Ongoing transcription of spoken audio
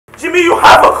Jimmy, you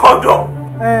have a condom.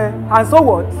 And so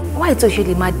what? Why to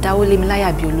you mad daole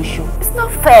mlaya bi olusho? It's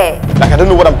not fair. Like I don't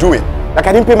know what I'm doing. Like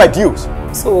I didn't pay my dues.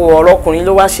 So ọ̀rọ̀kùnrin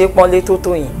ló wá ṣe pọ́nlé tó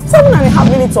tó yẹn.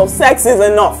 7.5 minutes of sex is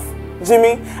enough.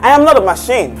 Jimmy, I am not a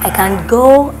machine. I can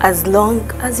go as long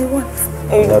as you want.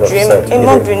 Hey, Jimmy, I'm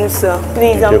not doing sir.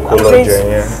 Please, I'm please.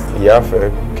 Ìyá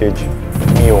fẹ́ kejì.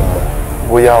 Mi ò mọ̀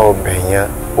bóyá ọbẹ̀ yẹn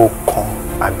ó kan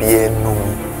àbí ẹnu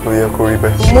mi ló yẹ kó rí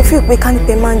bẹ́ẹ̀. Mo fi pé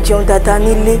kanipe máa ń jẹun dáadáa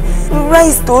nílé.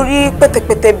 Rice torí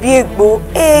pẹ̀tẹ̀pẹ̀tẹ̀ bí ègbò.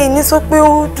 Ní sọ pé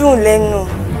ó dùn lẹ́nu.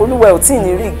 Olúwa ò tí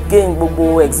ní regain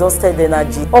gbogbo exhausted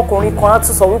energy. Ọkùnrin kan á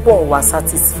tún sọ wípé òun wà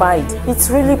satisfied. It's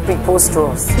really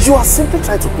preposterous. You are simply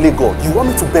trying to play God. You want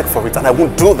me to beg for it and I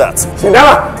won't do that.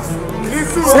 Sindala!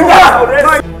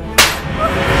 Sindala!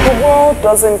 The world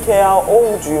doesn't care how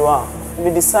old you are if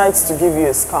it decides to give you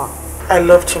a scar. I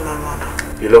love Chimamanda.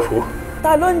 You love who?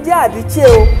 Ta ló ń jẹ́ Àdìché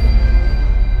o?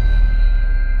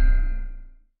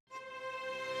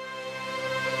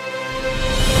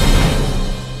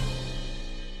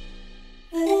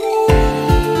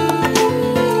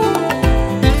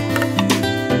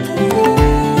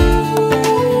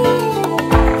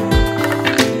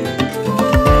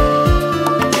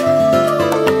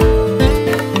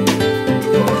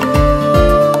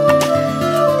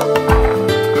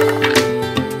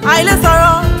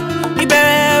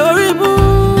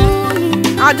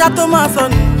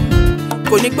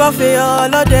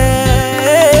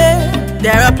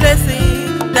 There are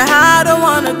places that I don't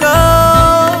wanna go,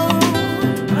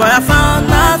 but I found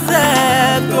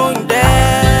myself going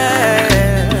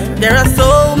there. There are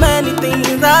so many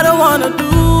things I don't wanna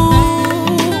do,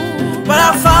 but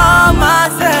I found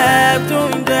myself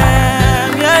doing them.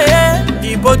 Yeah, yeah.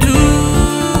 Iboju,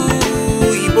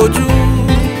 Iboju,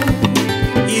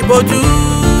 Iboju,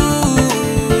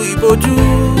 Iboju.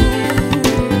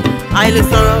 I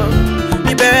listen.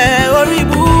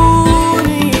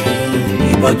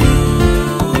 Iboju,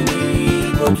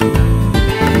 Iboju.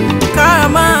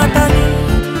 Karamata ni,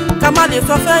 kama le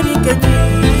sọ fẹ́ ní kejì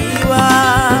wa.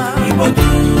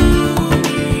 Iboju,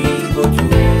 Iboju.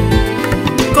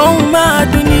 Kóhun máa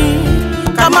dùn ní,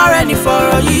 ká má rẹ́ni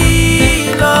fọ̀rọ̀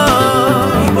yìí lọ.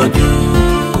 Iboju,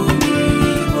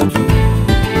 Iboju.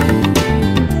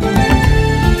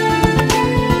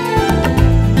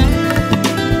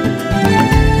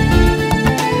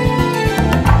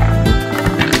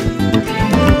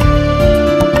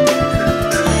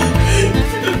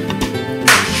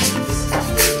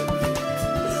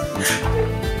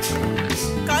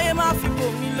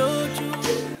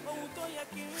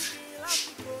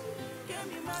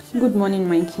 Good morning,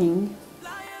 my king.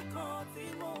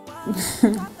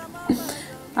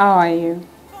 How are you?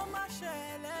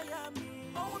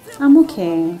 I'm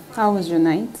okay. How was your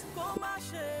night?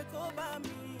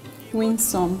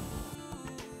 Winsome.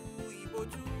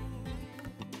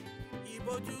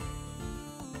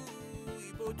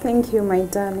 Thank you, my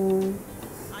darling.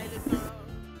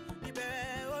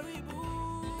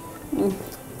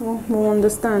 We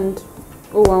understand.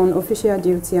 Oh, we're on official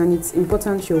duty and it's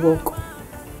important you work.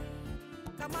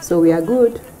 So we are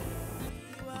good.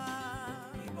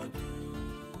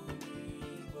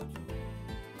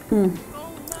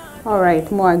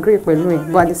 Alright, more agree with me,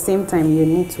 but at the same time you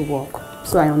need to work.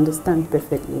 So I understand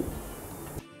perfectly.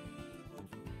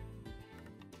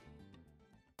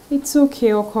 It's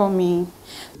okay, call me.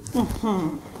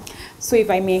 So if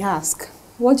I may ask,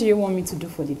 what do you want me to do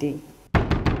for the day?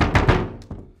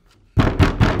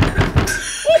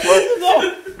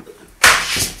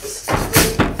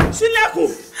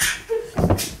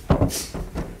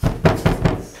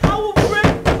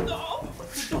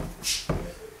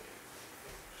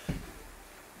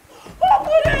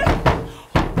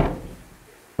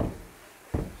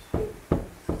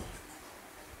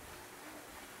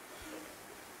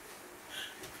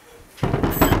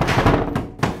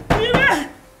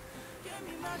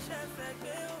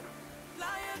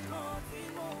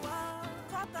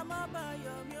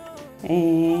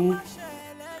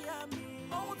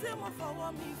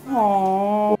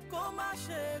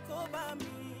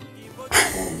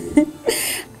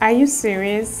 Are you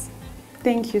serious?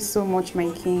 Thank you so much, my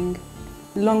king.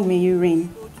 Long may you reign.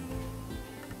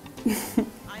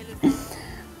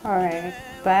 Alright,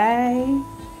 bye.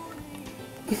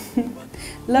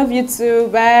 Love you too,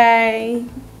 bye.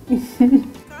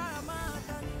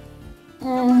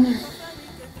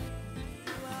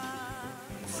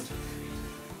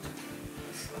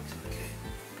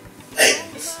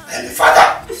 Hey, father.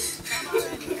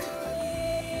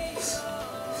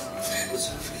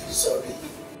 Sorry.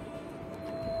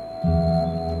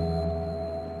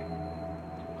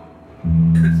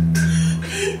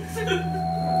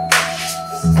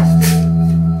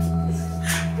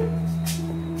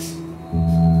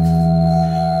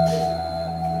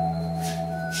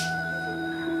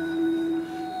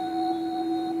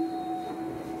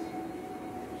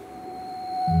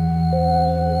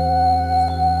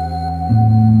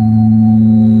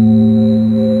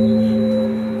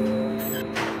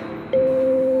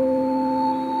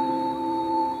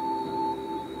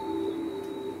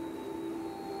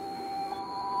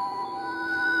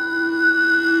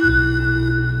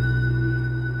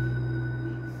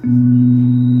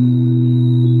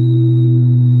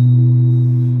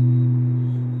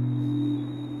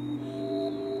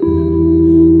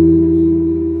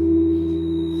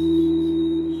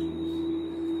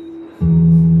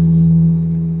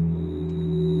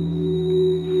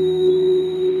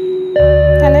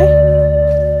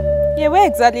 Yeah, where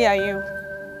exactly are you?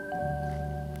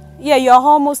 Yeah, you're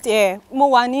almost here.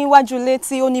 Mo wà níwájú ilé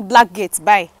tí ó ní black gate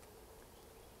báyìí.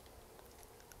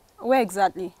 Where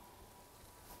exactly?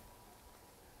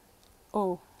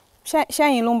 Oh,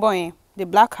 ṣẹ́yìn ló ń bọ̀ yẹn, the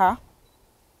black car?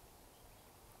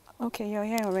 Okay, you're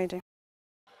here already.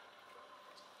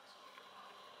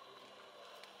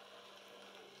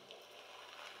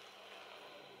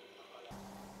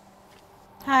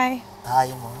 Hi. Hi,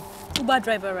 Mom. Uber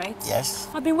driver, right? Yes.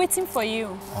 I've been waiting for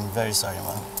you. I'm very sorry,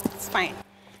 Mom. It's fine.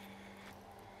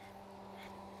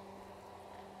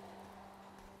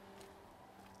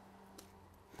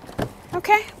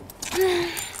 Okay.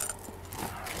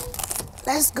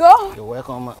 Let's go. You're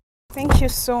welcome, Mom. Thank you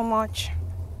so much.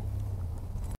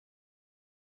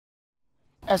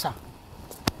 Esa.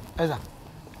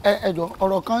 Ẹjọ́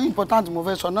ọ̀rọ̀ kan important mo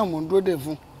fẹ́ sọ náà mo ń dúró dè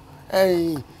fún.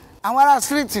 Àwọn ará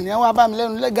street ni wọ́n bá mi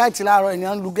lẹ́nu lé gate láàárọ̀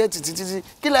ènìyàn lu gate títí.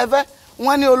 Kí lẹ fẹ́?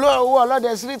 Wọ́n ní owó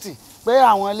ọlọ́dẹ street pé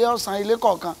àwọn ilé ọ̀sán ilé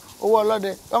kọ̀ọ̀kan owó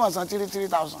ọlọ́dẹ yóò máa san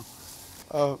 3,000.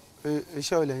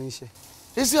 Iṣẹ́ olè ń ṣe.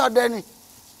 Iṣẹ́ ọdẹ ni.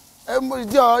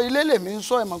 Ìjọ ilé lèmi ń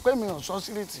sọ ẹ mọ̀ pé mi ò sọ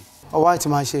street. Ọwọ́ àti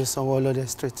máa ṣe ìsanwó ọlọ́dẹ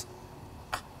street.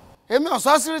 Èmi ò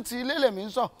sọ street ilé lèmi ń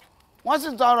sọ. Wọ́n sì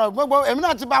tọrọ gbogbo èmi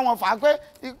náà ti bá wọn fà á pé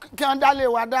kí wọ́n dá lé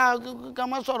wa dá kí wọ́n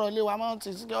má sọ̀rọ̀ lé wa mọ́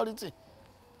ti security.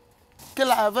 Kí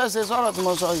la fẹ́ ṣe sọ̀rọ̀ tí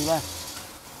mo sọ yìí báyìí.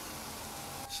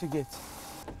 She get.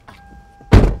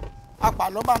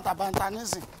 Apàlọ́ bàǹtàbàǹtà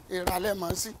nísìn ìrànlẹ́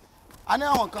mọ̀ sí. A ní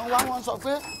àwọn kan wá wọ́n sọ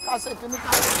pé ká ṣe kíní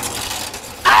ká ṣe.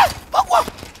 Pọ́pọ́!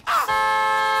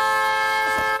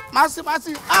 Màsí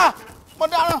mo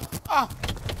dáràn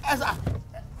ẹ̀sà.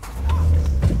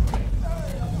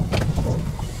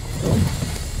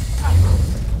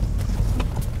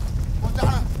 Mo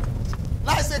dáràn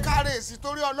láìsí kárèsì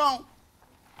torí Ọlọ́run.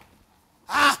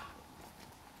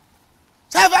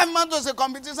 Ṣé mọ́tò ṣe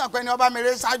competition pé ní ọba mi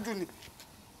ré ṣáájú ni?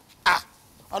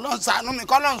 Ọlọ́run ṣàánú mi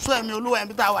kọ́lọ́run sún ẹ̀mí olúwa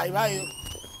ẹ̀mí tá a wà báyìí.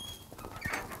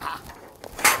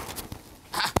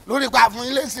 Lórí pa fún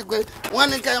ilé sí pé wọ́n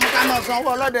ní kẹ́ ká máa sanwó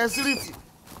ọlọ́dẹ síríìtì.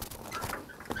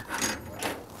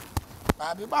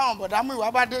 Tàbí báwọn bọ̀dámù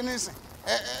ìwà bá dé nísìn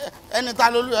ẹni ta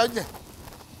lólú ẹ jẹ.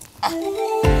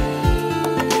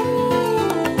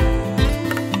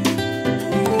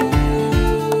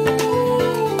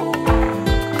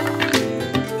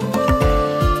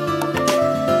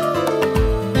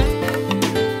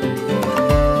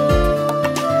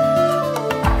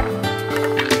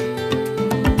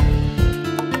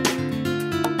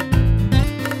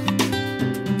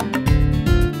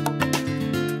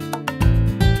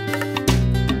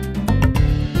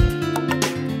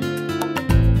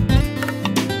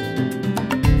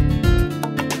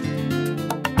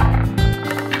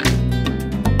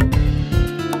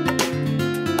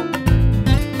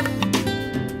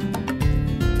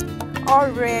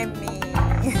 Ọ̀rẹ́ mi.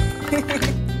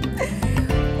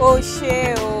 Ó ṣé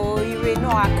o, ire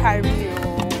náà á kárí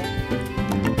o.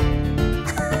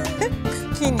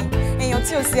 Kí ni? Èèyàn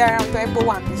tí ò sí ara ń tọ́ ẹ pé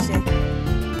wà níbi iṣẹ́.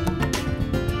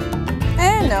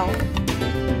 No.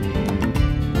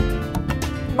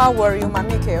 Má worry, o máa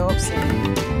make it up soon.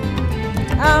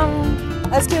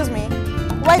 Excuse me.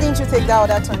 Why didn't you take that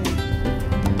other turn? There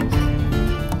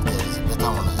is a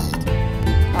better one ahead.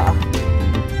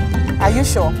 Are you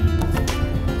sure?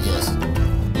 Yes.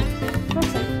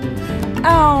 Okay.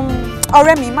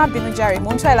 Ọ̀rẹ́ mi, má bínú jàre,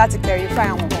 mo ń try láti clarify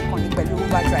àwọn nǹkan ní pẹ̀lú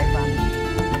Uber driver.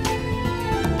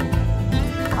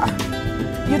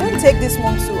 You don't take this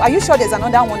one too. Are you sure there's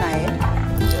another one ahead?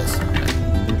 Yes.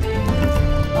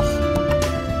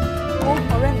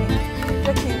 Ọ̀rẹ́ mi,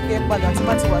 jẹ́ kí n gbé padà tí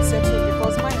bá ti wà settled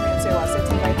because my mates are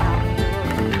settled right now on the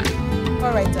road.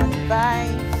 All right, darling,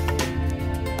 bye.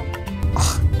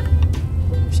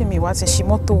 Ṣé mi wá ti ṣí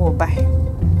mọ́tò wọ̀ báyìí?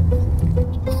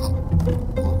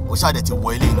 Ó ṣàdẹ̀ ti wọ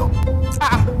ilé iná.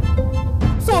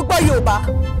 So o gbọ́ Yorùbá?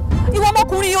 Ìwọ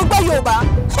ọmọkùnrin yóò gbọ́ Yorùbá?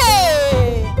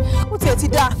 Ó tiẹ̀ ti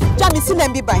dáa, já mi sílẹ̀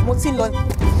ń bí báyìí, mo ti ń lọ.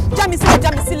 Já mi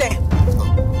sílẹ̀.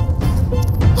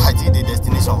 Àti dé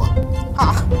destination wa.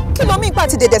 Kí ló mean pa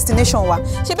ti dé destination wa?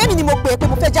 Ṣé bẹ́ẹ̀ mi ni mo pè é pé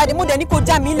mo fẹ́ jáde, mo dẹ̀ ní kó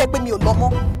já mi ilẹ̀ pé mi ò lọ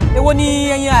mọ́. Èwo ni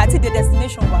ẹyin àti dé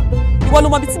destination wa? Ìwọ ló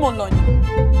mọ ibi tí mo ń lọ ni.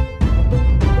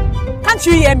 Can't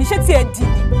you hear me? Ṣé tí ẹ dì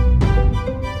ní?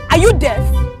 Are you deaf?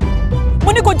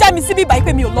 Mo ní kó já mi síbí báyìí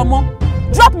pé mi ò lọ mọ́.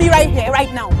 Drop me right here,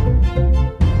 right now.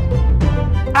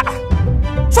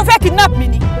 Ṣó fẹ́ kidnap mi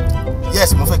ni?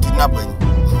 Yes, mo fẹ́ kidnap ẹni.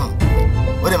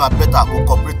 Ó dẹ̀ máa better kó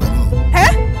cooperate pẹ̀lú mi.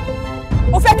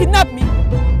 O fẹ́ kidnap mi?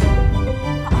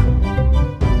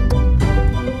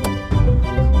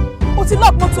 O ti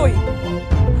lock mọ́tò yìí.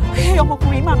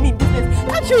 Ọmọkùnrin máa mean business.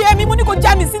 Can't you hear me? Mo ní kó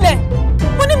já mi sílẹ̀.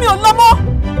 Mo ní mi ò lọ mọ́.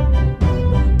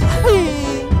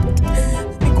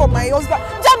 Because my husband.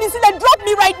 Já mi sílẹ̀,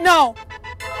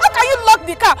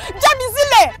 Aleluya! Já mi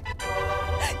sílẹ̀!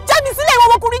 Já mi sílẹ̀ ìwọ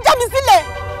ọmọkùnrin, já mi sílẹ̀!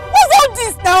 What's all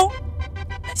this now?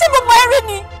 Ṣé mo mọ eré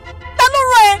ni? Ta ló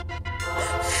rán ẹ?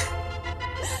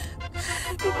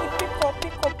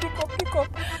 Pick up.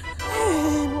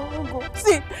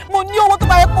 See, mo ní owó tó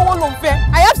bá yẹ kó owó ló ń fẹ́.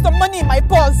 I have some money in my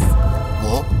purse.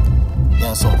 Wo?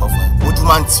 Yẹn sọ nǹkan fún ẹ. Ojú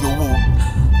máa ń ti owó.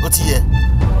 Ó ti yẹ.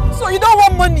 So you don't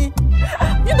want money?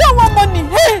 You don't want money?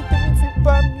 Hey, tèmi ti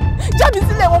bá mi. Já mi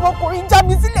sílẹ̀ ìwọ ọmọkùnrin, já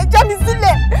mi sílẹ̀.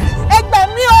 Ẹ gbà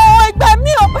mí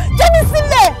o, já mi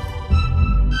sílẹ̀.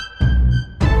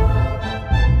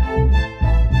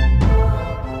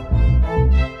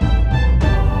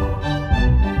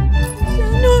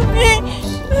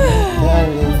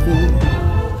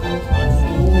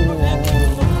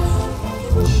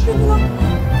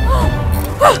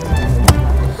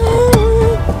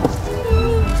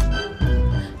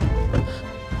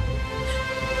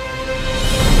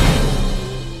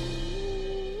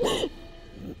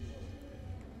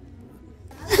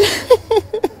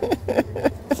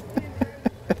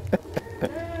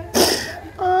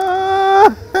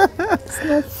 It's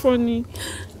not funny.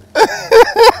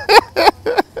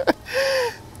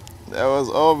 That was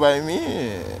all by me.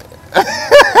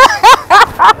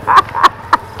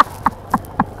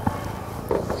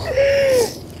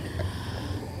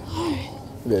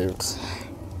 Babes.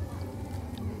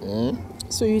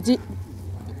 So you did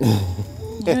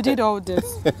all this?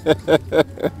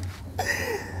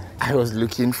 I was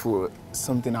looking for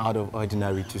something out of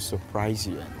ordinary to surprise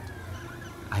you, and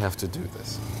I have to do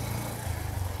this.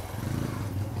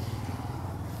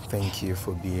 Thank you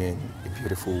for being a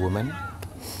beautiful woman.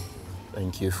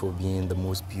 Thank you for being the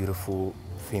most beautiful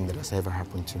thing that has ever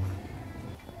happened to me.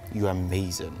 You are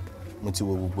amazing.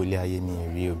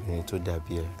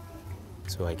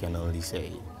 So I can only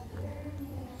say,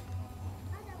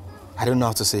 I don't know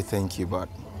how to say thank you, but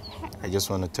I just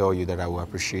want to tell you that I will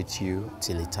appreciate you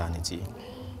till eternity.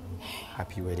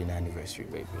 Happy wedding anniversary,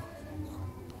 baby.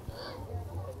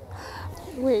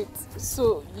 Wait,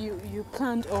 so you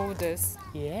planned all this?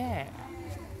 Yeah.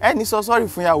 And it's so sorry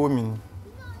for your woman.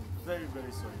 Very,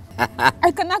 very sorry.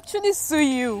 I can actually sue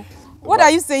you. What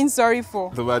are you saying sorry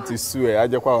for? About to sue, I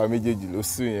just want to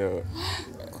sue you.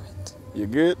 You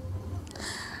good?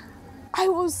 I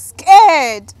was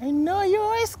scared. I know you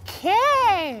were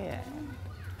scared.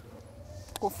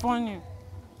 Go funny.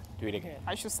 Do it again.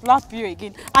 I should slap you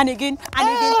again and again and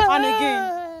again and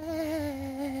again.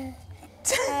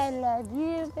 I love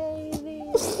you, baby.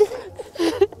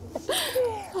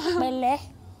 Mele.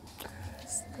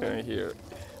 Come here.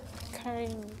 Carry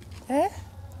me. Eh?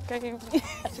 Carry me.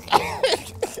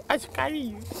 I should carry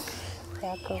you.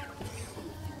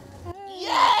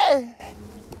 Yeah!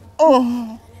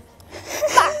 Oh!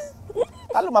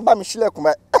 Hello, my baby, ṣílẹ̀kùn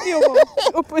báyìí.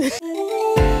 Open.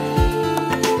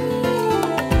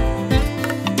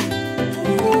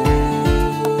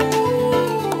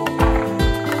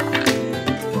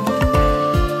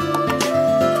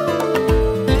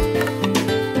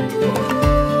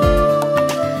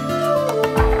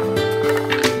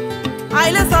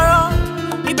 Àìlè sọ̀rọ̀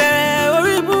ìbẹ̀rẹ̀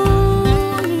orí bú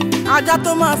ni ajá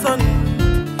tó máa sọnù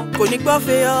kò ní gbọ́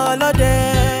fẹ́ ọlọ́dẹ.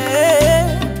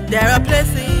 There are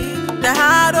places that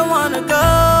I don't wanna go,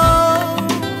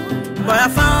 but I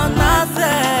found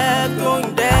myself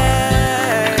going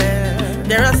there.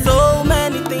 There are so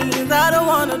many things I don't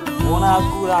wanna do.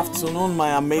 Good afternoon,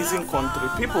 my amazing country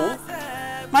people.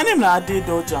 My name is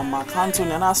Adebanjo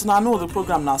Abiodun, and as you know, the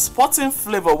program now Sporting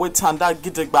Flavor with Tanda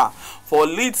Gidigba for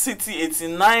Lead City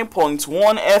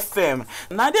 89.1 FM.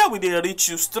 Now there we dey reach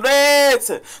you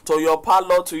straight to your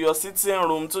parlor, to your sitting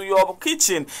room, to your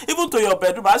kitchen, even to your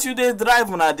bedroom. As you dey drive,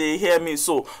 when they hear me,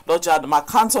 so Dr.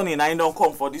 McAntony and I don't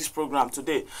come for this program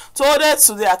today.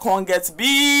 Today I can't get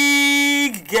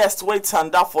big guest wait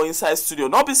Tanda for inside studio.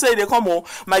 Not be say they come home,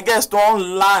 my guests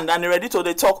don't land and they ready to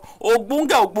they talk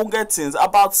ogbonge things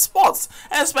about sports,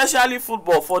 especially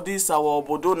football for this our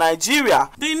Obodo Nigeria.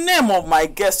 The name of my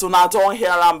guest una don't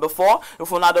hear am before.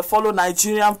 If una dey follow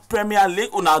Nigerian Premier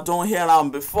League, una don't hear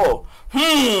am before.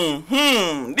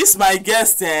 This my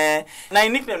guest na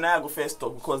nickname na I go first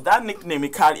talk because that nickname he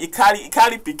carry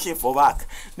pikin for back.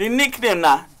 The nickname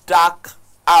na Dark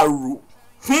Arrow.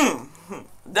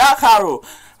 Dark Arrow.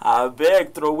 I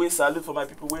beg throw away salute for my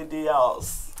people wey dey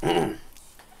house.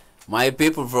 My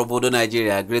people from Obodo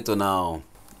Nigeria, great to now.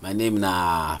 My name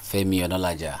na Femi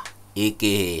Onolaja,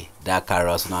 aka Dark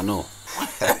Arrow, na no.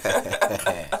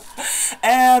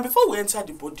 Before we enter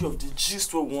the body of the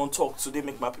gist we want to talk today,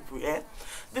 make my people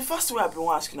the first way I've been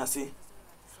asking, I say,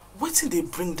 what did they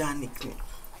bring that nickname?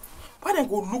 Why they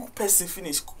go look person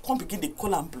finish, come begin they call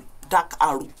them Dark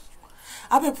Arrow?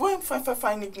 I be when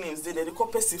fine nicknames. They call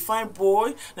person fine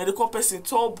boy, then they call person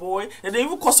tall boy, then they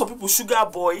even call some people sugar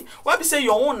boy. Why be say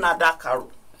your own na that Caro?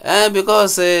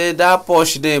 Because that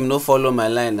posh name no follow my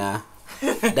line now.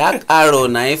 That arrow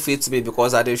na it fits me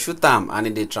because I dey shoot them and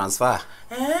it dey transfer.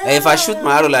 If I shoot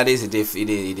my arrow like this, it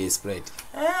dey spread.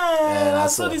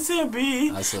 That's what the same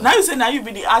be. Now you say now you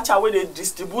be the archer where they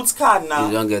distribute card now.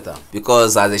 You don't get them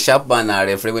because as a sharp man, I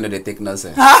referee when they take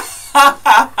nonsense.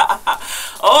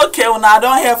 Okay, well now I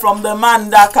don't hear from the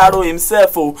man that Caro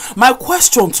himself. Oh, my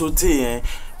question today,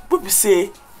 people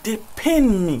say they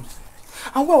pain me,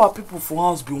 and where are people for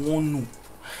house be one know?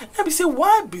 Let me say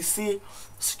why be say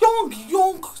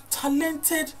young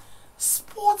talented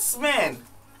sportsmen,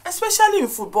 especially in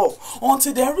football,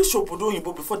 until they reach Obodo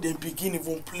Oyinbo before they begin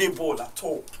even play ball at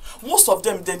all. Most of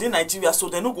them they're in Nigeria, so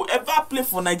they no go ever play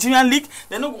for Nigerian league.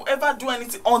 They no go ever do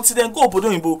anything until they go Obodo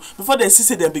Oyinbo before they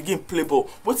see they begin play ball.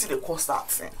 What till they cost that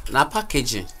thing? Now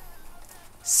packaging,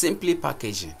 simply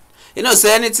packaging. You know,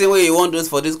 say anything where you want those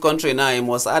for this country now, you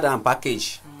must add and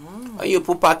package. When you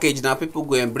put package, now people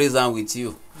go embrace them with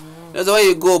you. That's why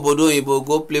you go Obodo Oyinbo,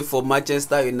 go play for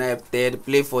Manchester United,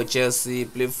 play for Chelsea,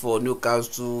 play for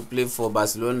Newcastle, play for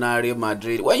Barcelona, Real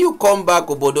Madrid. When you come back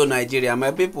Obodo Nigeria,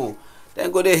 my people,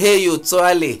 then go they hear you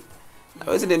totally. I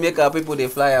always they make our people they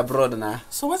fly abroad now.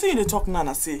 So what you they talk now?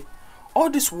 I say all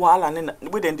this while and then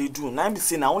what then they do? Now be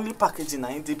say now only packaging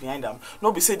and they behind them.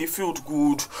 No be say the field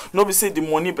good, no be say the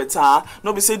money better,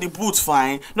 no be say the boots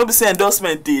fine, no be say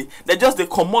endorsement day. They just they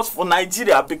come out for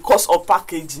Nigeria because of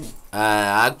packaging.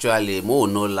 Actually, more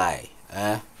no lie.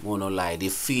 More no lie. The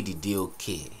feed they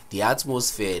okay. The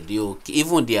atmosphere they okay.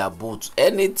 Even their boots.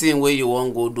 Anything where you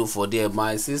want go do for them.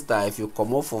 My sister, if you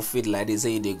come up for feed like they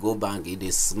say they go bank, they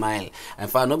smile. And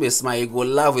if I no be smile, you go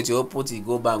laugh with your put, you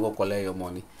go bank, go collect your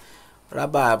money.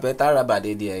 Better rabba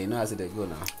they there, you know as they go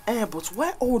now. But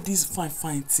why all these fine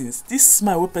things? This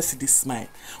smile, where person they smile,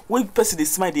 where person they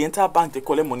smile, the entire bank they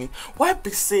collect money. Why be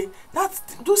say that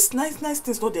those nice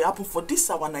things don't they happen for this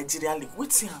our Nigerian league?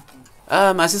 What's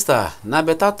happen? My sister, now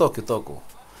better talk. You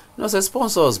know, say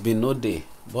sponsors been no day,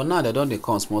 but now they don't they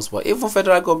come small. Even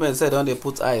federal government said don't they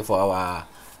put eye for our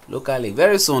local league.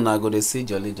 Very soon I go to see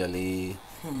jolly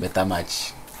better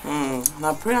match.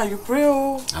 Now prayer you pray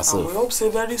and we hope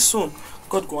say very soon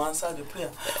God go answer the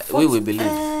prayer. But, we will believe.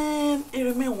 It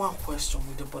remain one question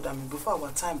with the bother me before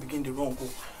our time begin the wrong go.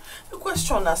 The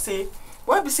question I say,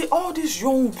 why be say all these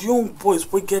young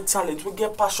boys we get talent, we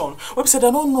get passion, we say they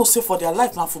don't know say for their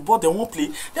life now football they won't play.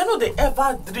 They know they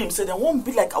ever dream say they won't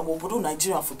be like our Obodo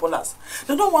Nigerian footballers.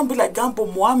 They don't want to be like Gambo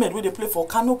Mohammed where they play for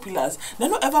Kano Pillars. They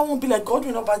don't ever want to be like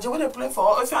Godwin Obaje where they play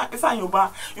for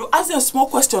Yoruba. You ask them a small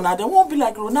question now, they won't be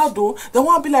like Ronaldo, they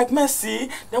won't be like Messi,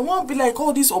 they won't be like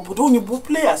all these Obodo Oyinbo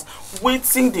players.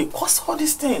 Waiting they cause all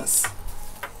these things.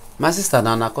 My sister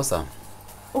Nana Kosa.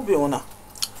 Obiona.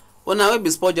 Una will be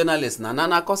sport journalist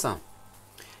Nana Kosa.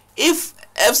 If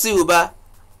FC Uba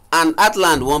and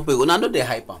Atland won't play, una know they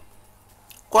hype am.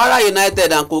 Kwara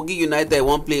United and Kogi United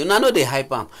won't play, una know they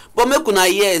hype am. But make una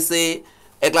hear say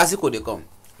a Clasico they come.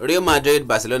 Real Madrid,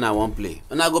 Barcelona won't play.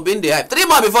 Una go be in the hype 3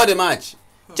 months before the match.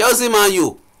 Chelsea, Man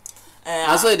U.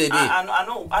 I saw they be.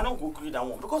 I don't go agree that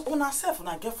one because on self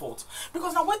una get fault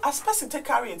because now when as person take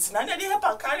carry it now they help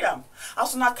and carry am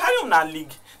as una carry on our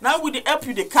league now we dey help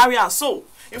you they carry am so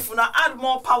if una add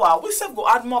more power we self go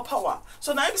add more power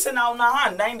so now if you say now una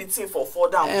hand 90 for 4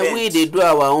 down and we dey do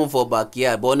our own for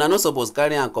backyard but una no suppose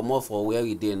carry am comot for where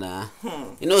we dey now.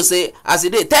 You know say as e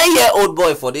dey 10-year-old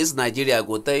boy for this Nigeria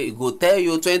go tell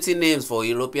you 20 names for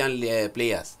European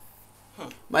players.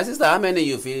 My sister, how many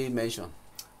you feel mention?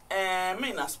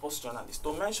 Me na sports journalist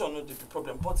to mention no the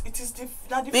problem but it is the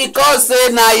because say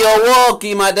na your work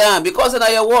madam because say na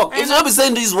your work if you no be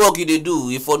saying this work you dey do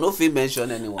if for no fit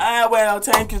mention anyone. Well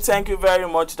thank you very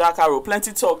much Dakaro.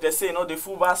 Plenty talk they say the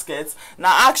full basket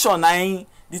na action na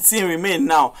the thing remain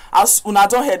now as una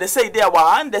don hear they say e dey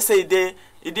our hand they say e dey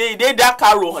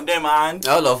Dakaro on them hand.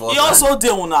 All of us. E also dey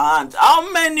una hand.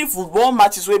 How many football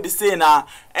matches wey be say na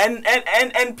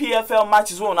NPFL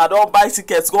matches wey una don buy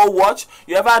tickets go watch?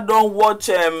 You ever don watch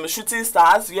Shooting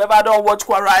Stars? You ever don watch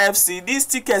Kwara FC? These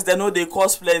tickets they know they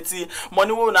cost plenty.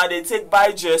 Money wey una dey take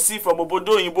buy jersey from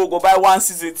Obodo Oyinbo go buy one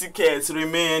season tickets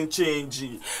remain change.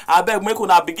 Abeg make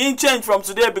una begin change from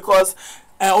today because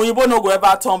Oyinbo no go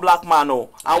ever turn black man and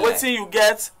wetin you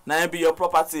get na be your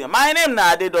property. My name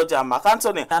na Adebanjo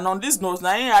Abiodun and on this note na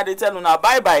I dey tell una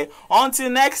bye bye until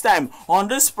next time on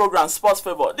this program Sports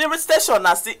Favour. The station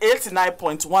na still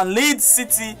 89.1 Lead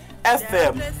City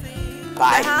FM.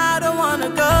 Bye. I don't wanna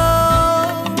go,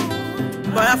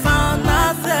 but I found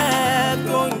myself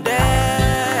going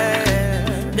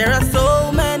there. There are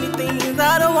so many things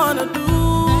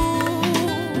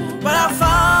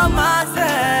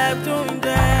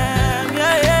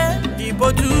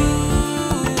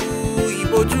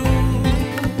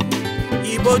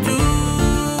ìbòjú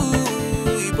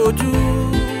ìbòjú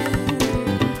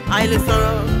àìlè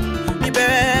sọ̀rọ̀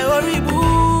ìbẹ̀rẹ̀ orí ibú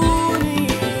ni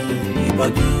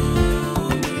ìbòjú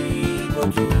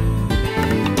ìbòjú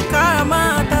kára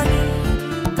máa dání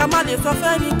ká má lè sọ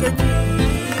fẹ́ni kejì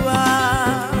wa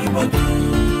ìbòjú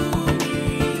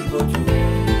ìbòjú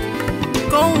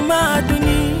kóhun máa dùn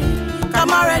ní ká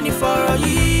má rẹ́ni fọ̀rọ̀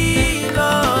yìí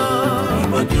lọ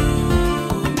ìbòjú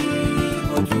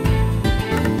ìbòjú.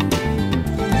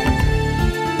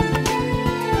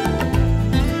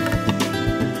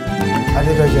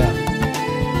 Adedoja.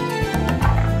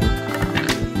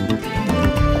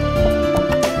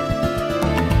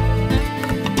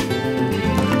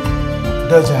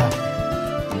 Doja.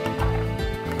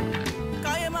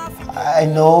 I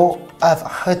know I've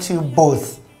hurt you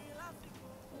both,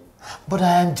 but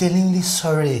I am genuinely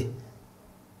sorry.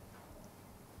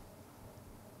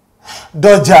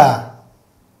 Doja.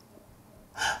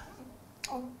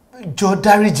 Jọ̀ọ́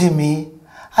dáríjì mi.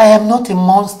 I am not a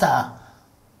monster.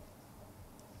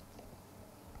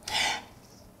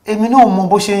 Èmi náà mọ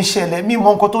bó ṣe ń ṣẹlẹ̀, mi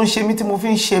mọ nǹkan tó ń ṣe mí tí mo fi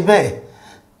ń ṣe bẹ́ẹ̀.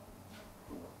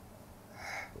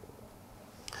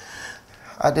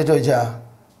 Adedoja,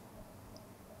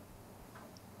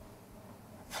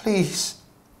 please.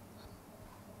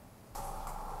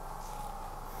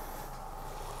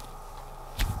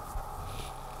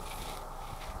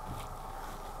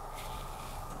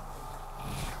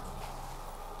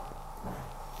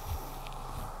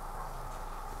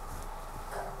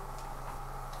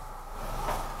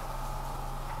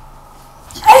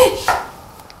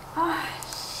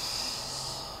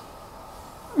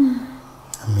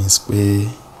 Pé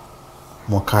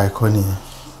mo ka ẹ̀kọ́ nìyẹn.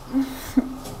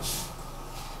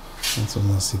 Wọ́n tún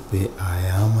mọ̀ sí pé I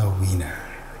am a winner.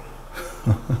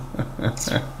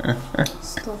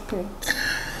 Stop it.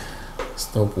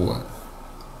 Stop what?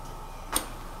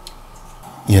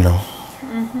 You know.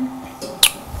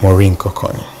 Mo rí nǹkan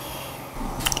kan ni.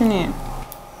 Kí ni ẹ̀?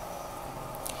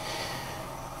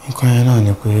 Nǹkan yẹn náà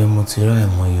ni pé mo ti rá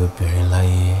ìmọ̀ye obìnrin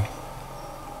láyé.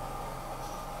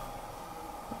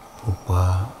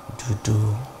 Pupa, dúdú,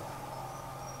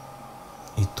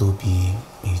 ìtóbi,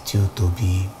 èyí tí ó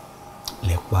tóbi,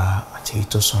 lẹ́pa àti èyí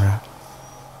tó sanra.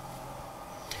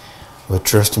 But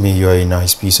trust me, you are a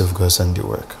nice piece of God's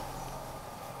handiwork.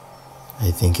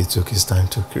 I think it took his time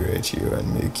to create you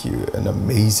and make you an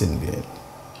amazing being.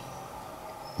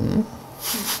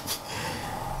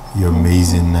 You're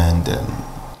amazing, and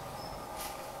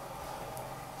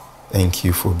thank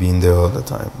you for being there all the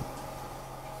time.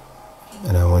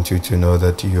 And I want you to know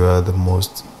that you are the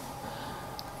most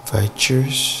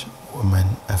virtuous woman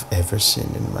I've ever seen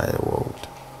in my world.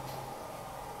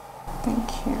 Thank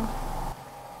you.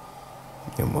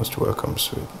 You're most welcome,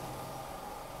 sweet.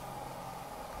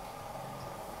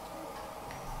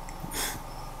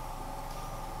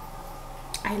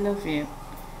 I love you.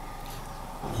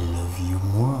 I love you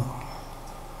more.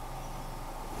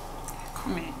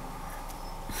 Come here.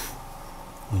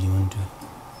 What do you want to do?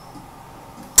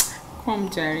 Come,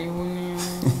 Jerry, won't you?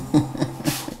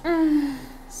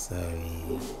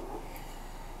 Sorry.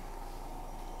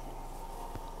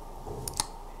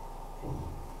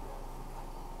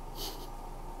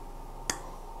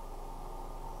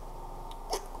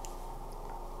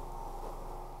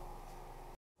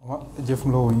 What? Jeff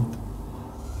Lowy.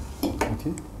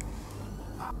 Okay.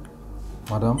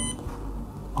 Madam,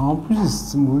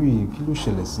 please, Mori, kí ló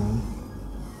ṣẹlẹ̀ sí yín?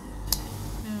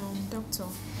 Doctor,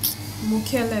 mo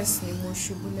careless ni mo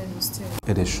ṣubú lẹ́nu stair.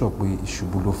 Ẹ dẹ̀ sọ pé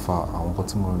ìṣubú ló fa àwọn nǹkan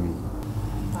tí mo rí yìí.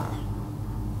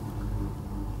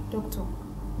 Doctor,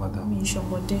 Madam. mi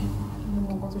ìṣọmọdé mo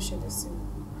mọ nǹkan tó ṣẹlẹ̀ sí mi.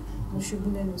 Mo ṣubú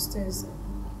lẹ́nu stairs.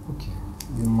 Okay.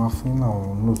 Bí máa fún ní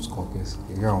àwọn notes kan kẹsì,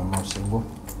 kẹ̀kẹ́ àwọn náà ṣe gbọ́.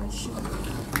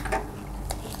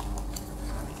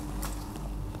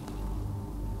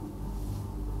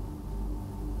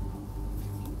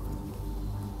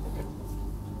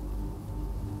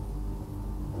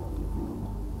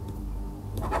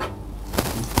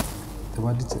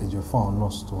 Tẹ́wá dìtẹ̀ ẹjọ́ fún àwọn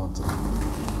nurse tó wà tẹ̀.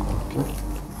 Okay.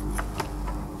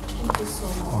 Thank you so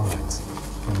much. All right.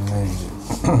 Amazing.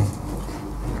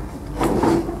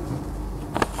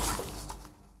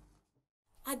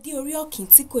 Adé orí ọ̀kín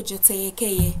tí kò jọ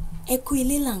tẹyẹkẹyẹ, ẹ kú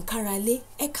ilé là ń kára lé,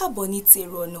 ẹ káàbọ̀ ní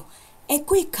tèrò ọ̀nà, ẹ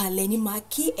kú ìkàlẹ̀ ní máa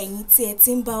kí ẹ̀yin tí ẹ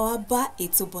ti ń bá wa bá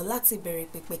ètò bọ̀ láti bẹ̀rẹ̀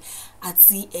pẹ̀pẹ̀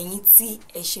àti ẹ̀yin tí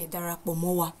ẹ ṣẹ̀ darapọ̀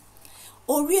mọ́ wa.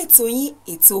 Orí ètò yín,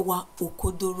 ètò wa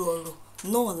Òkodoro ọ̀rọ̀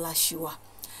náà la ṣì wà.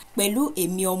 Pẹ̀lú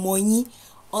èmi ọmọ yín,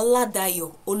 Ọládayọ̀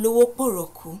olówó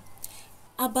pọ̀rọ̀kú.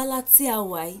 Abala tí a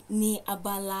wà ní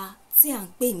abala tí à ń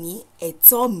pè ní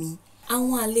ẹ̀tọ́ mi.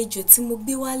 Àwọn àlejò tí mo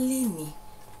gbé wá lénìí,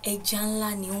 ẹja ńlá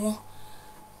ni wọ́n.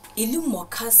 ìlú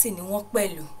mọ̀ọ́ká sì ni wọ́n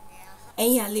pẹ̀lú.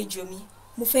 Ẹ̀yin àlejò mi,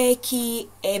 mo fẹ́ kí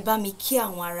ẹ bá mi kí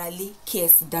àwọn aráalé kí ẹ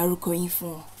sì dárúkọ yín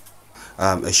fún wọn.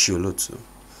 Ẹ ṣé olóòtú.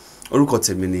 Orúkọ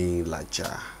tèmi ni Laja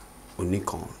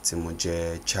Oníkan tí mo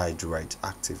jẹ́ child right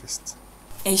activist.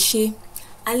 Ẹ ṣé,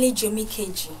 àlejò mi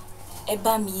kejì, ẹ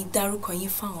bá mi dárúkọ yín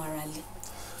fún àwọn aráalé.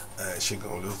 Ẹ ṣé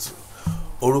gan olóòtú.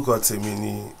 Orúkọ tèmi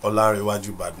ni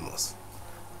Ọlárẹ̀wájú Badmus.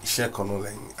 Iṣẹ́ kan náà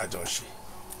lẹ́yìn àjọ ń ṣe.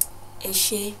 Ẹ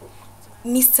ṣé,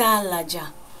 Mr.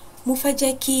 Laja, mo fẹ́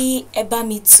jẹ́ kí ẹ bá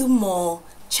mi túmọ̀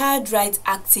child right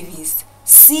activist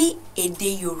sí èdè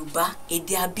Yorùbá,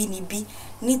 èdè abínibí,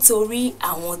 nítorí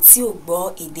àwọn tí ò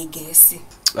gbọ́ èdè Gẹ̀ẹ́sì.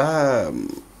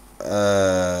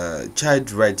 Child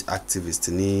right activist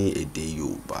ní èdè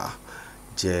Yorùbá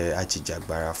jẹ́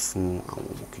ajìjàgbara fún àwọn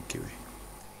ọmọ kékeré.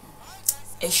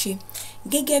 Ẹ ṣé,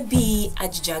 gẹ́gẹ́ bí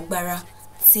ajìjàgbara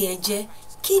tí ẹ jẹ́,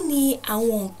 kí ni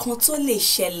àwọn nǹkan tó lè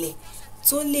ṣẹlẹ̀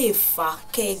tó lè fà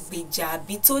kẹ́ gbèjà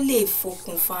àbí tó lè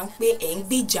fokùnfà pé ẹ̀ ń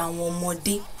gbèjà àwọn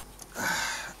ọmọdé?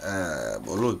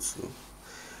 Olóòtú,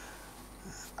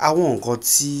 àwọn nǹkan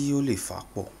tí ó lè fà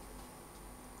pọ̀,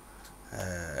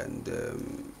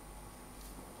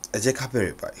 ẹ jẹ́ ká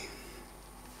bẹ̀rẹ̀ báyìí.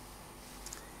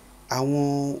 Àwọn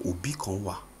òbí kan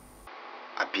wà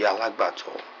àbí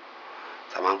alágbàtọ́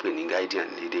tá a máa ń pè ní guardian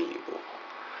lédè òyìnbó,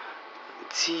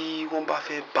 tí wọ́n bá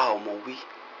fẹ́ bá ọmọ wí,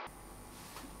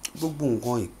 gbogbo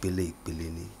nǹkan ìpele ìpele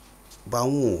ni, bá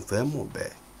wọn ò fẹ́ mọ̀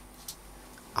bẹ́ẹ̀.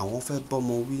 Àwọn fẹ́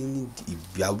bọ́mọ wí ní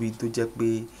ìgbàwí tó jẹ́ pé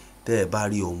tẹ́ ẹ bá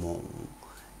rí ọmọ ọ̀hún,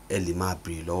 ẹ lè máa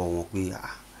béèrè lọ́wọ́ wọn pé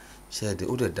ṣé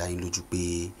ó dẹ̀ dá yín lójú pé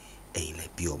ẹ̀yin lẹ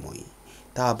bí ọmọ yìí.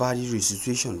 Tá a bá rí irú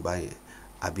situation báyẹn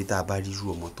àbí tá a bá rí irú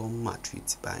ọmọ tó ń maltreat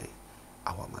báyẹn,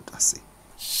 àwa máa dá sí.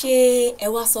 Ṣé ẹ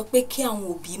wá sọ pé kí àwọn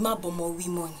òbí má bọ́mọ wí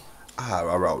mọ́ ni?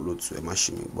 Rárá olóòtú, ẹ má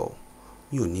ṣe mí gbọ́.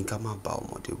 Mi ò ní ká má bá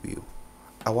ọmọdé wí o.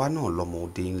 Àwa náà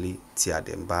lọ́mọdé ńlé tí a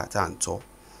dẹ̀ ń bá tá à ń tọ́.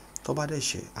 Tó bá dẹ̀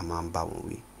ṣẹ̀, a máa ń bá wọn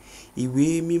wí. Ìwé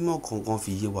mímọ́ kankan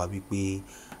fi yé wa wípé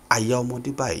àyà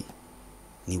ọmọdé báyìí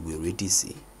ni wèrè dì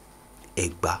sí,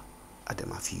 ẹgbà a dẹ̀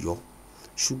máa fi yọ.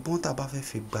 Ṣùgbọ́n tá a bá fẹ́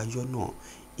fi gba yọ náà,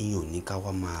 ìyẹn ò ní ká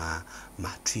wá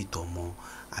máa treat ọmọ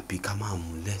àbí ká máa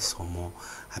mú lẹ́sọ̀ ọmọ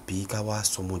àbí ká wá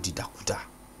sọmọ dìdàkudà.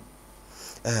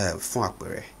 Fún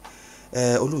àpẹẹrẹ,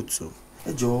 olóòtú,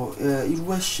 ẹ jọ̀ọ́, irú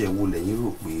ẹ̀ṣẹ̀ wo lẹ̀yin rò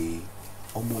pé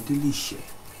ọmọdé lè ṣẹ̀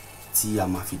tí a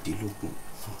máa fi dé lókun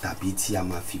tàbí tí a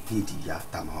máa fi bíèdì ya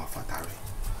tá a máa wá fata rẹ̀?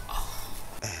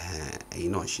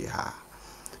 Ẹ̀yin náà ṣe ha.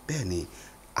 Bẹ́ẹ̀ ni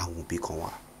àwọn òbí kan wà,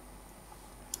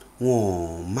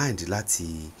 wọ́n mind láti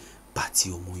bà tí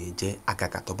ọmọ yẹn jẹ́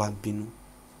àgàgà tó bá ń bínú.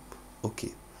 Ok,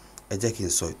 ẹ jẹ́ kí n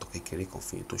sọ ìtàn kékeré kan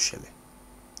fún yín tó ṣẹlẹ̀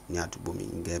ní àdúgbò mi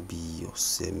gẹ́gẹ́ bí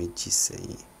ọ̀sẹ̀ méjì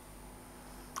sẹ́yìn.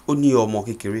 Ó ní ọmọ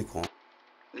kékeré kan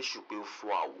níṣù pé ó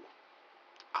fọ́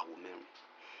àwo mẹ́rin.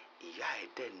 Ìyá ẹ̀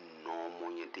dẹ̀ nà ọmọ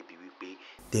yẹn débi wípé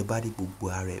tẹ́ bá rí gbogbo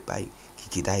ara ẹ̀ báyìí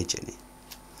kìkìdá ẹ̀jẹ̀ ni.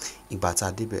 Ìgbà tá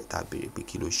a débẹ̀ tá a béèrè pé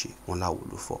kí ló ṣe, wọ́n láwo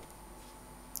ló fọ́.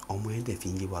 Ọmọ yẹn dẹ̀ fi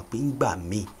ń yé wa pé ńgbà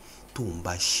míì tóun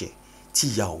bá ṣẹ̀ tí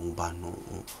ìyá òun bá nà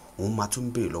òun máa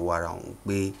tún béèrè lọ́wọ́ ara òun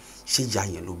pé ṣé ìyá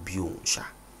yẹn ló bí òun ṣá.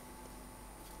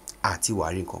 Àti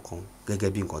wàá rí nǹkan kan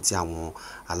gẹ́gẹ́ bí nǹkan tí àwọn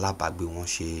alábàágbé wọn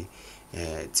ṣe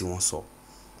tí wọ́n sọ.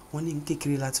 Wọ́n ní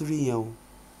kékeré la tún rí yẹn o.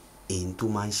 Èyí tó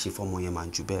máa ń ṣe fọ́mọ yẹn máa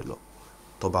ń ju bẹ́ẹ̀ lọ.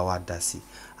 Tó bá wá dá sí,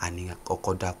 àní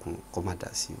ọkọ dákun kó má dá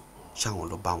sí o. Ṣáwọn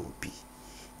lọ bá wọn bí.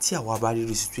 Tí àwa bá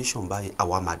rí situation báyìí,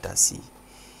 àwa máa dá sí.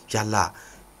 Yálà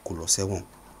kó lọ sẹ́wọ̀n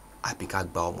àbí ká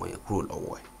gba ọmọ yẹn kúrò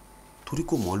lọ́wọ́ ẹ̀. Torí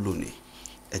kò mọ̀ lónìí,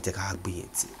 ẹ jẹ́ ká gbé yẹn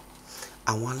tì.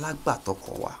 Àwọn alágbàtọ́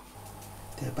kan wà,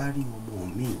 tẹ́ bá rí ọmọ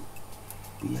míì,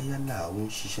 bóyá yálà ó ń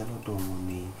ṣiṣẹ́ lọ́dọ̀ wọn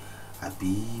ni àbí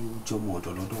ó jẹ́ ọmọ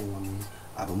ọ̀dọ̀ lọ́dọ̀ wọn ni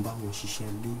àbí ń bá wọn ṣiṣẹ́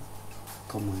lé,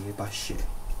 tọmọ yẹn bá ṣẹ̀,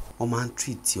 wọ́n máa ń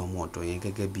treat ọmọ ọ̀dọ̀ yẹn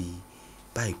gẹ́gẹ́ bí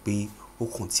báyìí pé ó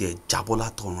kàn tiẹ̀ jábọ́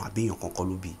látọ̀run àbí èèyàn kankan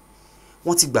ló bí.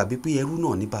 Wọ́n ti gbàgbé pé ẹrú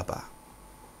náà ní bàbá.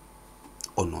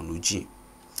 Ọ̀nà ló jìn.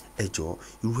 Ẹ jọ̀ọ́,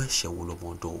 irú ẹ̀ṣẹ̀ wo lọmọ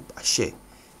ọ̀dọ̀ ò bá ṣẹ̀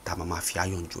tá a máa fi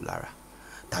ayọ̀n jò lára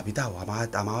tàbí tá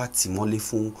a máa wá tì mọ́lé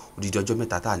fún odidi ọjọ́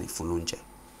mẹ́ta tá a lè fún lóúnjẹ.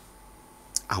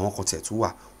 Àwọn kan tẹ̀ tún wà,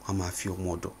 wọ́n á máa fi ọmọ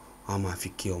ọ̀dọ̀, wọ́n á máa fi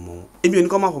kí ọmọ wọn. Èmi ò ní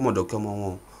kó máa fọmọ ọ̀dọ̀ kí ọmọ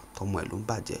wọn, tọmọ ẹ̀ ló ń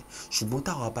bàjẹ́. Ṣùgbọ́n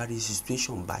táwa bá rí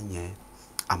situation bá yẹn,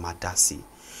 a máa dá sí i.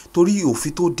 Torí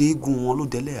òfin tó dé eégún wọn ló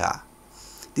délẹ̀ à.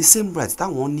 The same right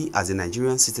táwọn ní as a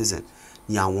Nigerian citizen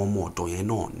ni àwọn ọmọ ọ̀dọ̀ yẹn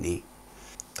náà ní.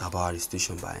 Tá a bá wá rí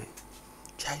situation bá yẹn,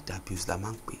 child abuse la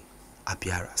máa ń pè àbí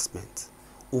harassment.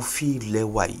 Òfin ilẹ̀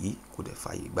wa yìí kò dẹ̀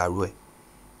fàyè gbárù ẹ̀.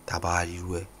 Tá a bá wá rí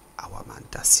irú ẹ̀, àwa máa ń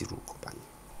dá sí irú nǹkan báyẹn.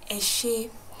 Ẹ ṣé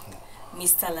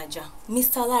Mr. Laja,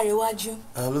 Mr. Lárẹ̀wájú.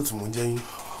 Ló tún mú jẹ́ yín.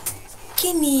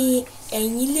 Kí ni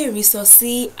ẹ̀yin lè rí sọ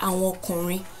sí àwọn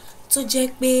ọkùnrin tó jẹ́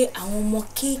pé àwọn ọmọ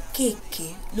kéékèèké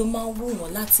ló máa ń wù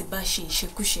wọ́n láti bá ṣe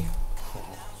ìṣekúṣe?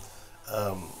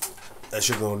 Ẹ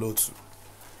ṣe gan olóòtú.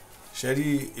 Ṣé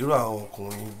rí irú àwọn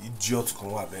ọkùnrin idiot kan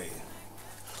wà bẹ́ẹ̀ yẹn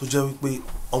tó jẹ́ wípé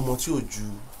ọmọ tí ò ju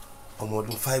ọmọ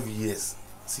ọdún 5 years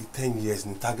sí 10 years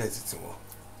ní target tiwọn.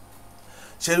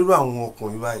 Ṣé irú àwọn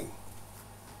ọkùnrin báyìí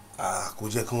kò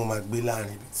jẹ́ kí wọ́n máa gbé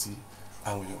láàrin ibi tí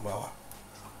àwọn èèyàn bá wà.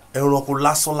 Ẹranko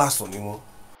lásán ni wọ́n.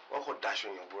 Wọ́n kò daṣọ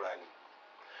èèyàn búra ni.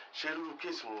 Ṣé irú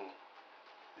kéèsì wọn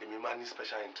lèmi máa ní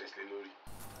special interest lé lórí.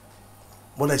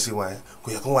 Bọ́lá ìṣe wà yẹn kò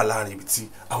yẹ kí wọ́n wà láàrin ibi tí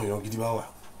àwọn èèyàn gidi bá wà.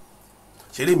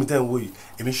 Ṣé èmi tẹ́ ń wò yìí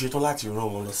èmi ṣetán láti rán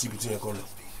wọn lọ sí ibi tí yẹn kọ́ lọ.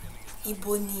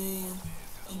 Ibo ni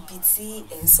ibi tí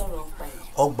ẹ̀ ń sọ̀rọ̀ nípa yìí?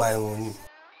 Ọgbà ẹ̀wọ̀n ni.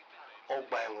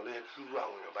 Ọgbà ẹ̀wọ̀n ló yẹ kí irú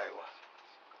àwọn èèyàn báyìí wà.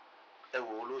 Ẹ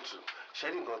wò ó lóòtú. Ṣé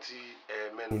nǹkan tí ẹ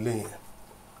mẹ́nu lé yẹn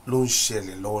ló ń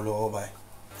ṣẹlẹ̀ lọ́wọ́lọ́wọ́ báyìí?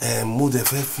 Mo dẹ̀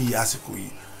fẹ́ fi àsìkò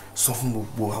yìí sọ fún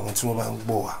gbogbo àwọn tí wọ́n bá ń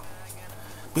gbọ́ wa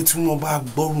pé tí wọ́n bá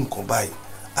gbọ́rù nǹkan báyìí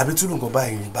àbí tí nǹkan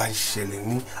báyìí bá ń ṣẹlẹ̀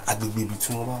ní agbègbè ibi tí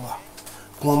wọ́n bá wà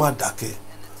kí wọ́n má dákẹ́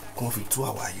kí wọ́n fi tó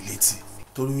àwa yìí létí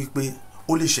torí wípé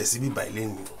ó lè ṣẹ̀ sí bíbá ilé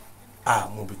ni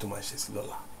àmọ́ ibi tó máa ṣẹ̀ sí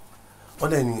lọ́la. Wọ́n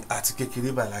dẹ̀ ní àti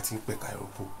kékeré báyìí láti ń pẹ̀ka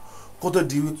ìrókò kó tó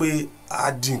di wípé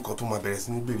á di nǹkan tó máa bẹ̀rẹ̀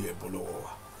sí ní béèrè ẹ̀bùn lọ́wọ́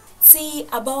wa. Tí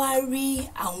a bá wá rí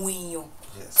àwọn èèyàn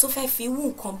tó fẹ́ fi wú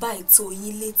nǹkan báyìí tó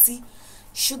yín létí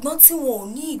ṣùgbọ́n tí wọn ò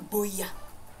ní ìgboyà,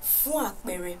 fún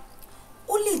àpẹẹrẹ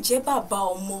ó lè jẹ́ bàbá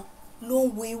ọmọ ló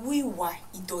ń wo irú ìwà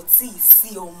ìdọ̀tí sí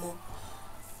ọmọ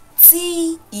tí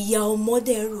ìyá ọmọ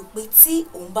dẹ̀ rò pé tí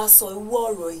òun bá sọ irú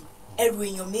ọ̀rọ̀ yìí ẹrù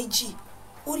èèyàn méjì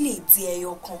ó lè di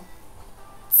ẹyọ kan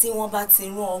tí wọ́n bá ti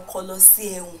rán ọkọ lọ sí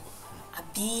ẹ̀wọ̀n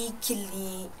àbí kí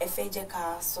ni ẹ fẹ́ jẹ́ ká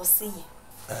sọ sí yẹn?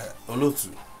 Olóòtú,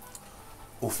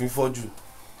 òfin fọ́jú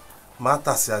má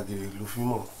tàsí àgèrè ló fi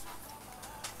mọ̀.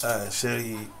 Ṣé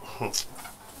rí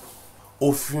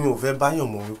òfin ò fẹ́ báyàn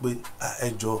mọ̀ wípé ẹ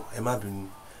jọ̀ọ́ ẹ má bínú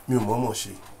mi ò mọ̀ọ́mọ̀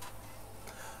ṣe.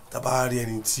 Tá bá rí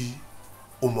ẹni tí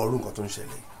ó mọ irú nǹkan tó ń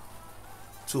ṣẹlẹ̀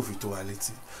tí ò fi tó wa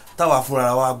létí táwa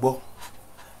fúnra wa gbọ́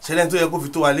ṣẹlẹ̀ tó yẹ kó fi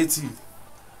tó wa létí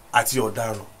àti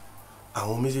ọ̀daràn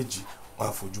àwọn méjèèjì wọn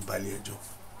á fojú balẹ̀ ẹjọ́.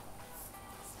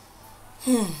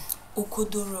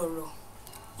 Òkodoro ọ̀rọ̀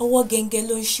ọwọ́ gẹ́ngẹ́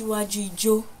ló ń ṣíwájú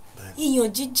ijó ìyàn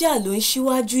jíjà ló ń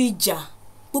ṣíwájú ìjà.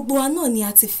 Gbogbo wa náà ni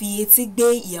a ti fi etí gbé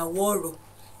ìyàwó ọ̀rọ̀.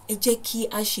 Ẹ jẹ́ kí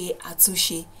a ṣe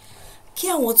àtúnṣe kí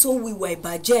àwọn tó wíwà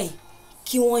ìbàjẹ́ yìí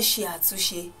kí wọ́n ṣe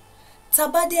àtúnṣe. Tá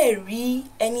bá dẹ̀ rí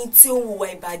ẹni tí ó wíwà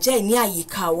ìbàjẹ́ yìí ní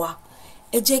àyíká wa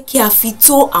ẹ jẹ́ kí a fi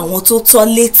tó àwọn tó tọ́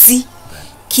létí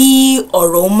kí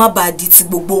ọ̀rọ̀ má bàa di ti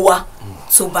gbogbo wa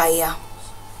tó bá yá.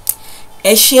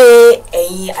 Ẹ ṣé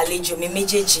ẹ̀yin àlejò mi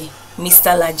méjèèjì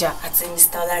Mr. Laja àti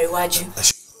Mr. Ọlárewájú.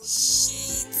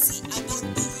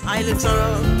 Àìlè sọ̀rọ̀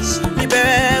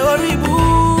ìbẹ̀rẹ̀ orí ibú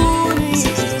ni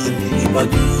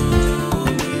ìbọ̀jú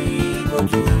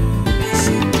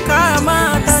ká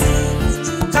máa tani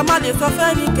ká má lè sọ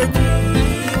fẹ́ ní kejì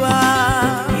wa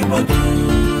ìbọ̀jú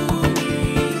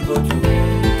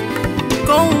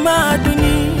kóhun máa dùn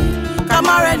ní ká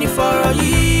má rẹ́ni fọ̀rọ̀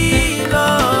yìí lọ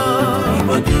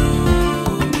ìbọ̀jú.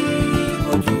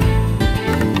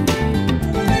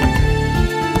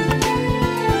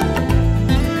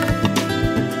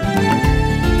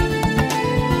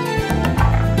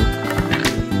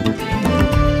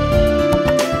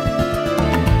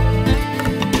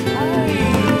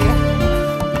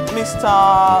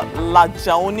 Mr.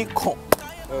 Laja Onikon.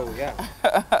 Oh, yeah.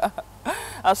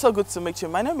 So good to meet you.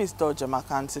 My name is Doja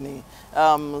Makantini,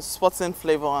 sporting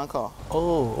flavor anchor.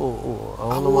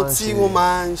 Àwọn tí wọ́n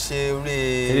máa ń ṣe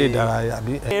eré ìdárayá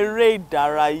àbí? Eré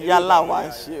ìdárayá làwọn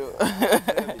ń ṣe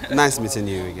o. Nice meeting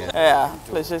you again. Yeah,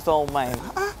 pleasure's all mine.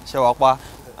 Ṣé wàá pa?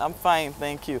 I'm fine,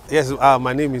 thank you. Yes,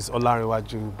 my name is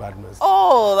Olarewaju Badmus.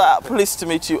 Oh, pleased to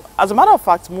meet you. As a matter of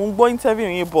fact, mo ń gbọ́ interview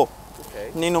yín bọ̀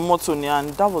nínú mọ́tò ni, and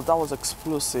that was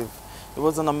explosive. It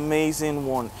was an amazing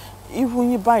one. Irú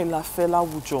yín báyìí la fẹ́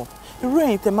láwùjọ. Irú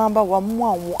ẹ̀yin tẹ́ máa ń bá wa mú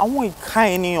àwọn ìka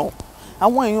ènìyàn,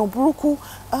 àwọn èèyàn burúkú.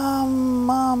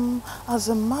 As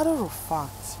a matter of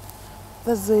fact,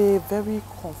 there's a very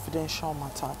confidential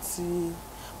matter tí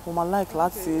mo máa like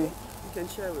láti. You can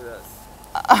share with us.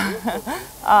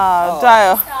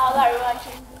 Dayo.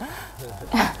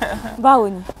 Báwo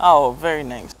ni? Oh, very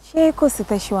nice. Ṣé kò sí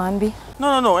tẹ̀sí wa ń bí?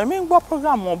 No. I mean, what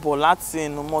program wọn bọ̀ láti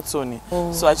inú mọ́tò ni.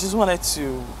 So I just wanted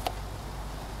to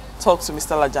talk to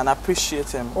Mr. Laja and appreciate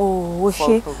him. Oh, o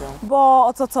ṣé.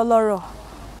 Bọ́ ọ̀tọ̀ọ̀tọ̀ lọ́rọ̀.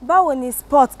 Báwo ni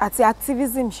sport àti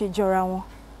activism ṣe jọra wọn?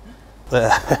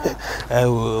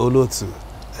 Olóòtú,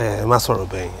 má sọ̀rọ̀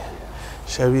bẹ́ẹ̀ yẹn.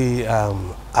 Ṣé rí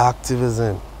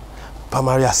activism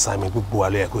primary assignment gbogbo wa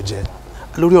ló yẹ kó jẹ́.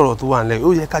 Lórí ọ̀rọ̀ tó wà nílẹ̀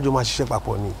ó yẹ kájọ máa ṣiṣẹ́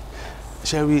papọ̀ ni.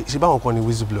 Sherry, she báwọn kan ní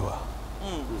whistleblower.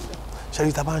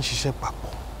 Sherry, tá bá ń ṣiṣẹ́ papọ̀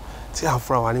tí a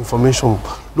fúnra wa ní information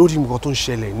lórí nǹkan tó ń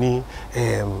ṣẹlẹ̀ ní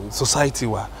society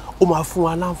wa, ó máa fún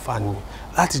wa láǹfààní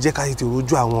láti jẹ́ ká tètè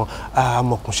rojú àwọn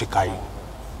amọ̀kùnṣèkà yìí.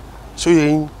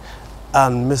 Ṣóyè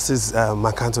and Mrs.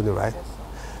 McAntony, right?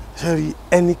 Sherry,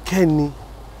 ẹnikẹ́ni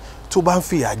tó bá ń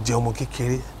fìyà jẹ ọmọ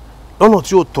kékeré lọ́nà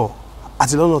tí ó tọ́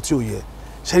àti lọ́nà tí ó yẹ,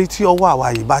 Sherry, tí ọwọ́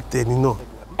àwa yìí bá tẹ̀ ní náà.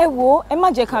 Ẹ wo, ẹ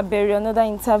má jẹ́ ká bẹ̀rẹ̀ another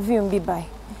interview bí báyìí.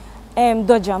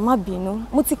 Dọ̀jà má bínú.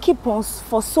 Mo ti keep on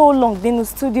for so long nínú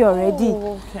studio already.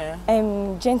 Oh, okay.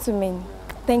 Gentlemen,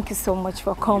 thank you so much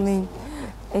for coming.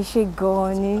 Ẹ ṣé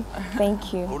gan ni.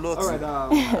 Thank you. All right,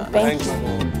 thank you.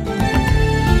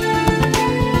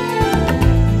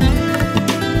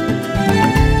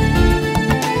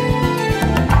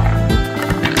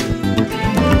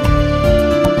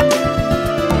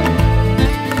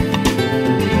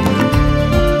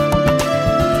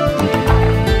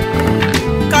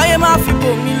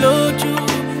 Mi lójú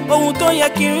ohun tó yẹ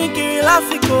kirikiri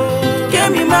lásìkò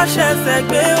kémi má ṣẹ̀ṣẹ̀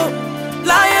gbé o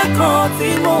láyé kan tí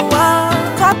mo wá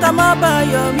kọ́tà má bá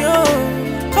yọ̀ mí o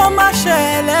kó má ṣe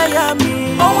ẹlẹ́yà mi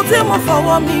ohun tí mo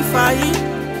fọwọ́ mi fà yìí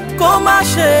kó má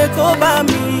ṣe kó bá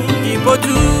mi.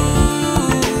 Ìbòjú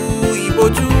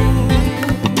ìbòjú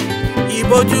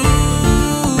ìbòjú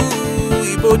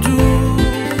ìbòjú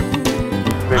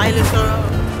àìlè sọ̀rọ̀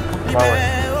ìbẹ̀rẹ̀.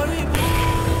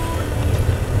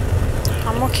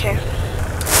 I'm okay.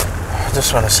 I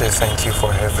just want to say thank you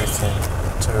for everything.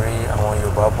 Torí àwọn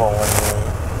Yorùbá bọ̀ wọ́n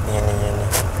ní yẹniyẹni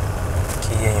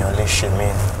kí èèyàn lè ṣe mí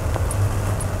ni.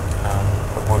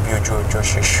 Gbogbo bí ojú ọjọ́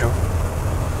ṣe ṣú.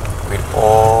 With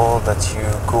all that you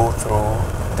go through,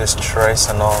 the stress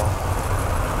and all,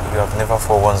 you have never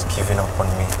for once given up on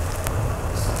me.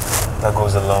 That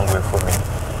goes a long way for me.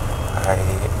 I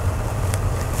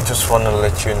just want to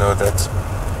let you know that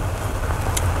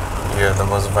you're the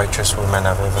most virtuous woman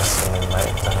I've ever seen in my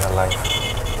entire life.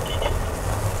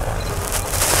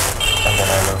 And then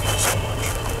I love you so much.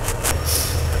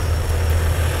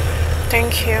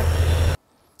 Thank you.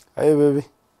 Hey, baby.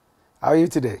 How are you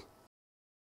today?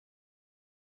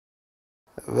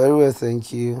 Very well,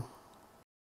 thank you.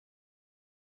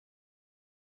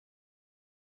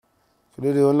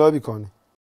 Today, the lobby con.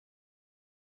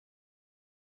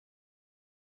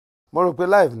 Mo rò pé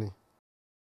live ni.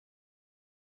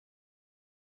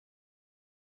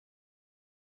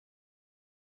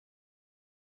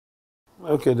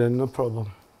 Okay, then, no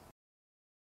problem.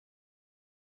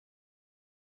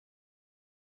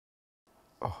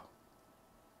 Oh.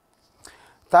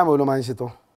 Time will man shit.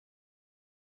 3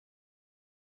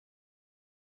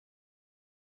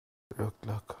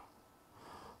 o'clock.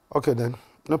 Okay, then,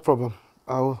 no problem.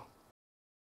 I will.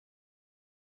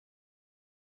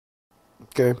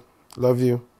 Okay, love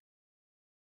you.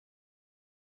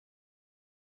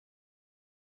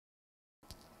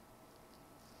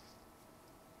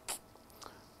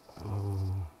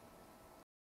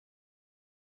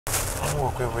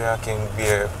 We are can be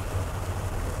a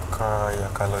car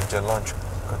lunch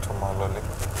got to my lolly.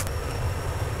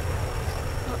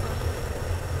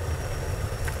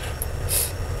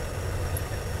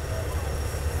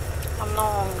 I'm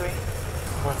not hungry.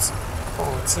 But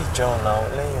it's John now.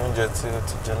 Let you just to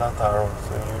gelato,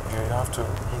 so you have to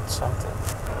eat something.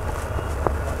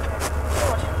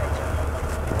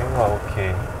 You are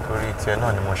okay. To eat you're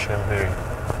not emotion very.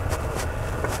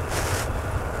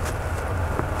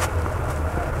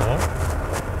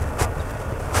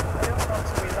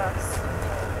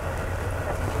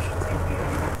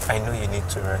 I know you need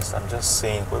to rest. I'm just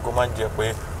saying, we're going to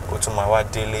go to my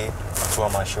work daily, to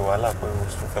my shiwala,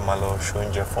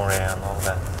 and all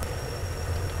that.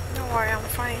 Don't worry, I'm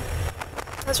fine.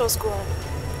 Let's just go. All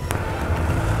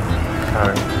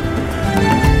right.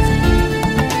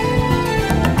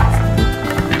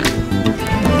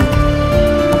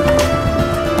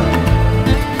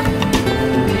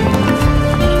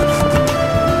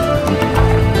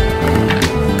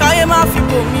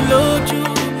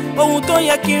 Ohun tó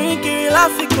yẹ kirikiri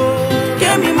lásìkò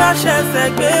kémi má ṣẹ̀ṣẹ̀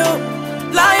gbé o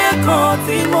láyé kan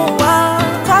tí mo wá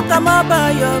kọ́tà má bá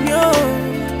yọ̀ mí o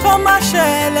kó má ṣe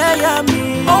ẹlẹ́yà mi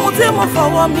ohun tí mo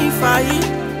fọwọ́ mi fà yìí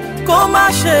kó má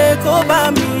ṣe kó bá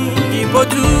mi.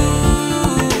 Ìbòjú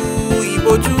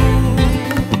ìbòjú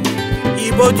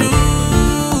ìbòjú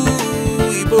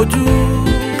ìbòjú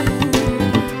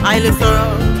àìlè sọ̀rọ̀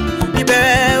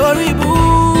ìbẹ̀rẹ̀ orí ibú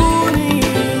ni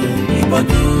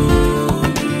ìbòjú.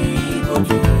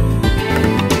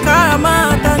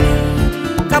 Karamata ni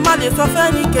kama lè sọ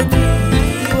fẹ́ni kejì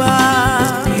wa.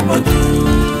 Ìbòjú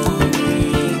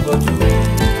ìbòjú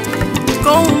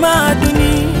kóhun máa dùn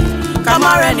ní ká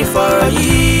má rẹ́ni fọ̀rọ̀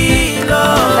yìí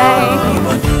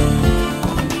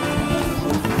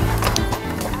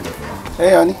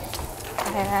Hey, honey.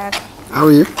 Hi. How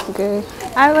are you? Good.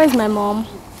 Where's my mom?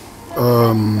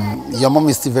 Your mom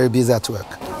is still very busy at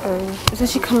work. Isn't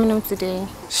she coming home today?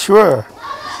 Sure.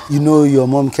 You know your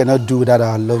mom cannot do without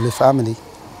our lovely family.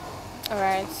 All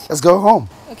right. Let's go home.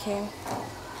 Okay.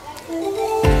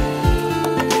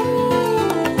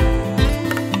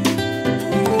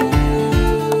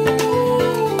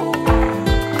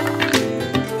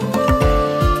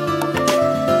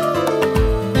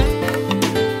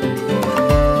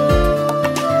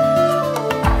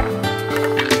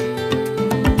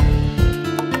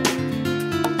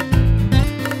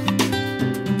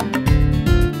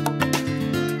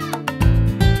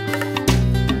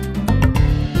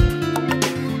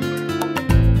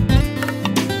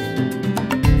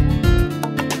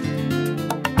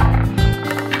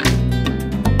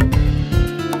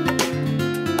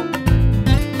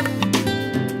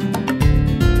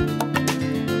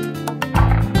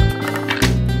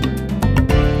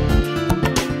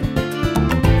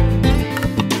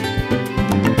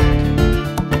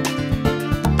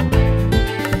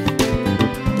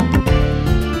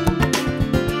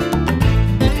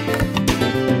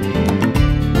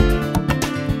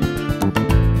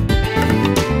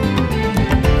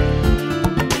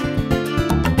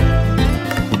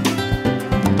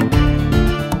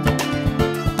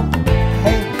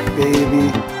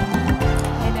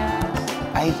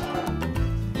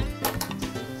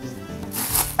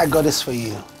 I got this for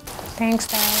you. Thanks,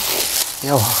 Dad.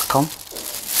 You're welcome.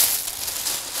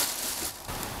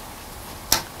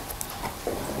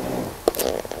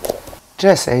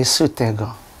 Dress a suit,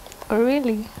 go. Oh,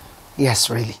 really? Yes,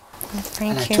 really.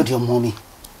 Thank and you. I told your mommy.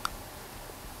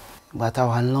 But I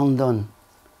was in London.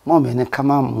 Mommy, ne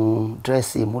come on,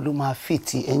 dress him. Muluma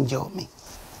fiti, enjoy me.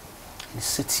 It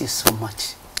suits you so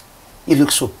much. You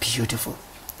look so beautiful.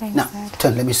 Thanks, now, Dad.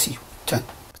 turn. Let me see you. Turn.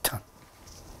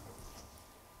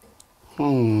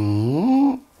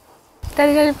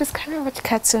 Daddy, please can I watch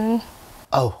cartoon?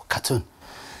 Oh, cartoon.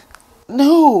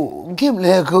 No, game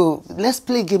Lego. Let's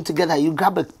play game together. You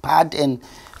grab a pad and...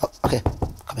 Oh, okay,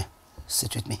 come here.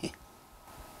 Sit with me here.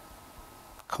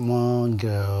 Come on,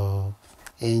 girl.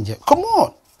 Angel. Come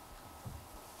on.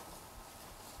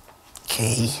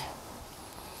 Okay.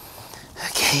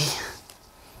 Okay.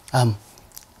 Can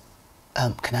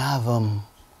I have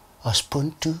a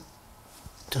spoon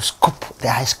to scoop the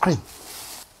ice cream?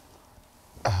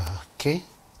 Okay.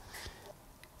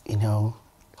 You know,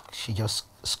 she just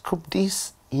scoop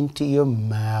this into your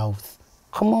mouth.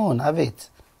 Come on, have it.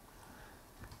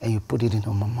 And you put it in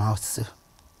my mouth, so,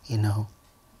 you know.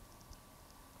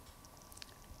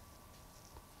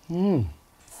 The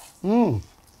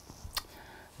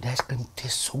ice cream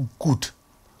tastes so good,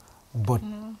 but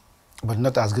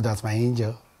not as good as my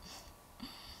angel.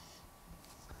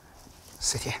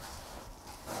 Sit here.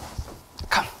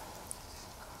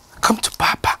 Come to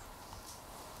Papa.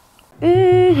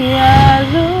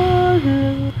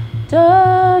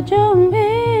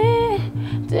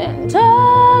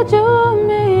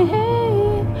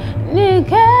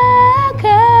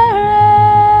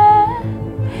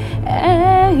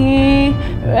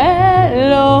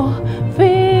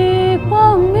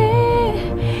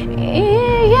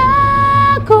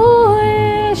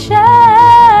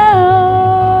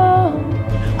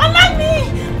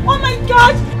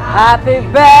 Happy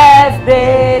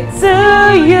birthday to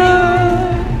you.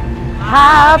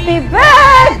 Happy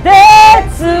birthday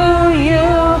to you,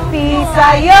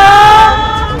 Fisayo.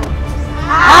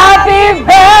 Happy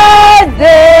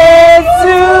birthday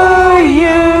to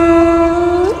you.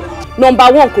 Number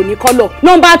 1 kò ní color.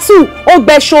 Number 2 ó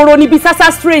gbẹ ṣòro níbi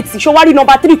sasa straight. Ṣówárí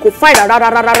number 3 kò fine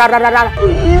rárá.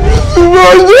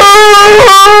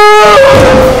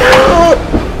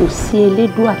 Kò sí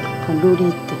elédùà kankan lórí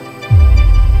ìtẹ́.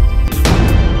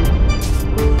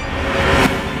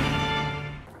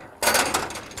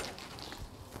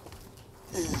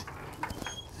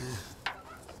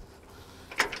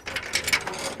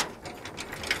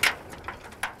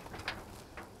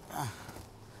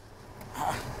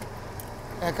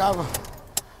 Káàbọ̀.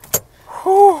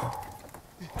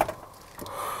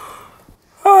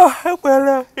 Ẹ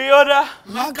pẹ̀lẹ́, Ìyọ̀dá.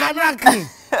 Makanaki.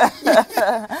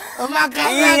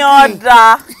 Ìyọ̀dá.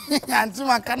 Àǹtí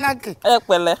Makanaki. Ẹ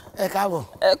pẹ̀lẹ́. Ẹ káàbọ̀.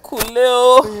 Ẹ kúlé o.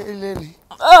 Ilé ni.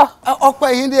 Ọpẹ́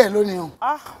yín díẹ̀ lónìí o.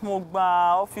 Mo gba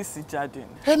ọ́fíìsì jáde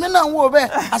ni. Èmi náà ń wò bẹ́ẹ̀,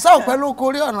 àṣà ọ̀pẹ ló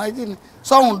korí ọ̀nà ẹ̀jì ni,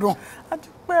 sọ́hùn dùn.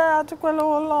 Adúpẹ́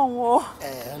lọ́wọ́ Ọlọ́run o.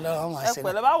 Ọlọ́run máa ṣe. Ẹ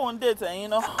pẹ̀lẹ́, báwo ń dé tẹ̀yìn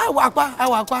náà?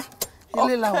 Àwàpá.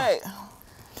 Ilé la wà.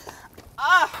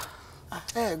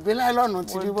 Gbé láìlọ́nù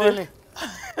ti rí bọ́lẹ̀.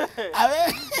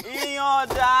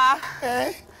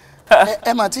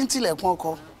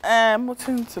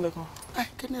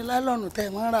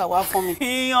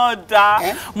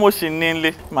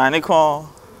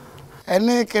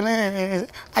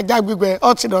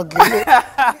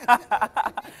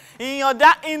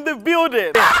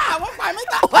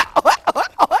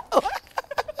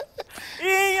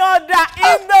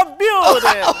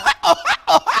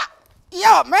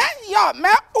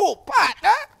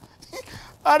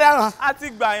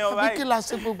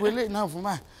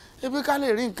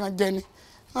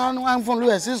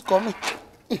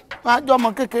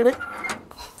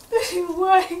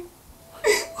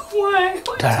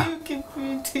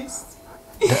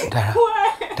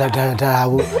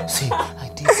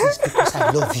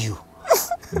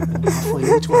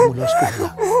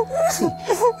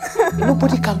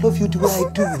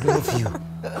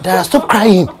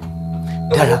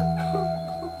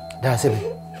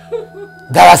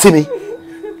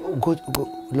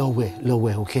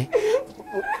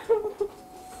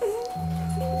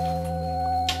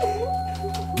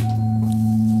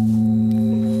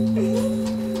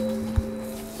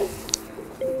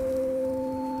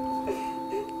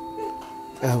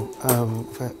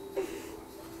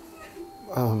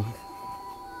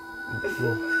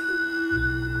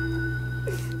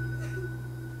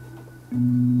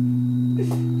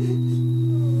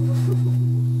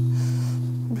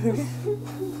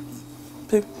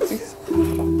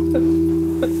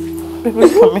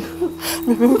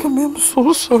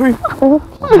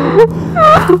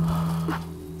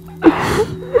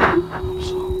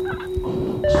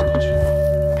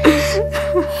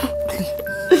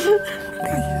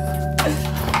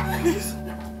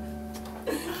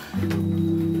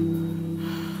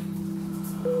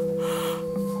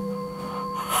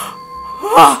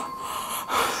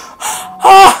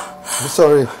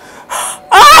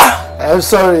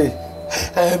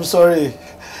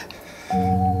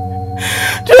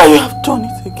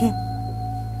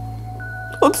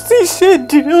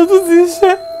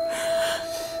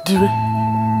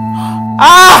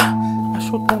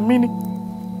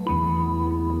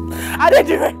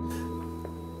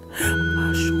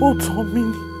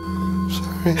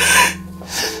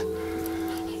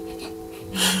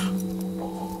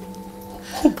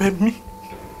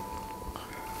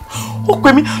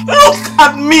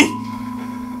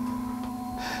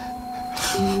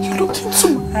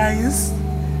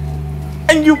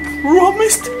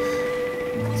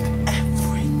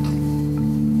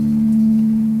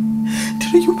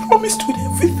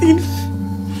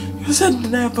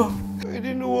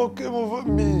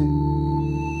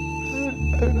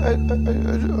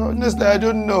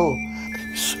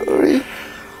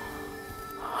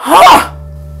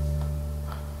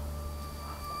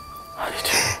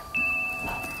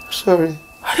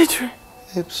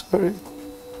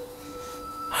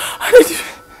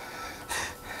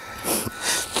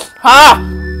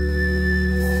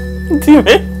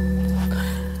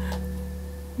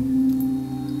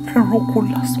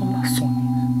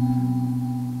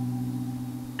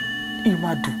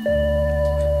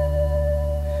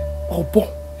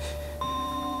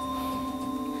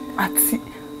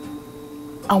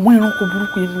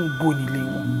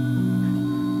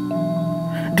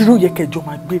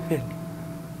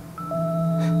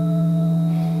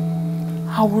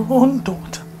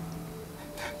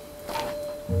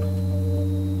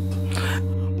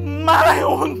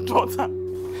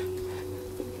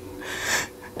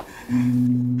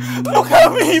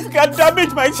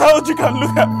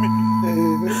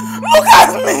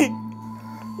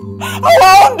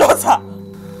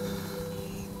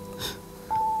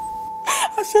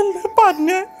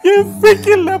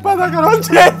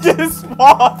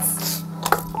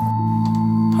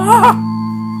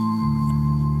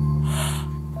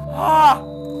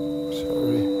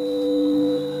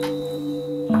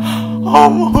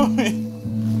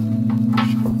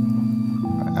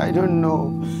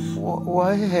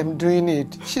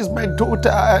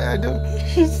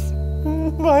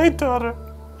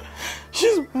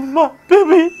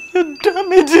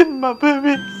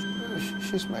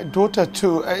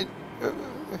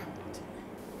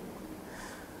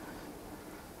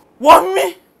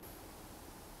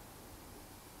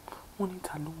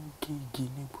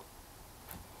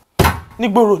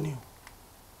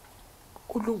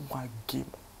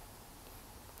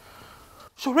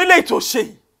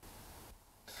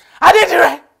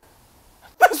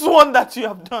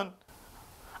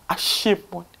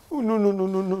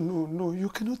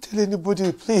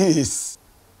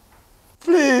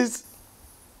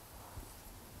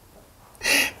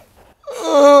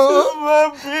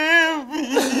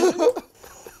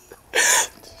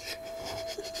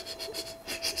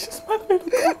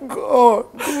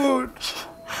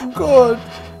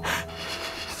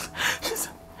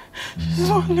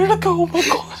 little girl, oh my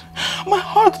God. My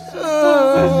heart.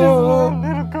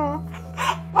 Little girl.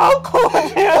 How could you?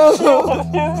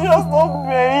 She's just a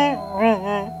baby.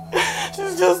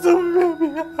 She's just a baby.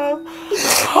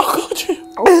 How could you?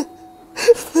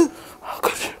 How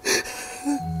could you?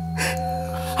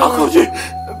 How could you?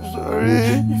 I'm sorry.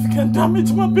 If you can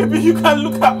damage my baby, you can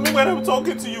look at me when I'm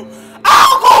talking to you. How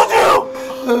could you?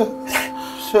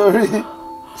 Sorry.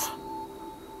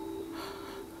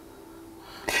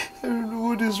 I don't know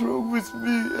what is wrong with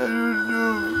me. I don't know.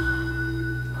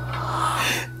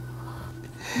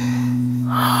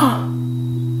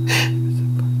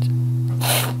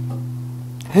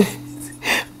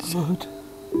 God.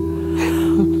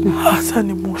 What's an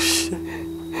emotion?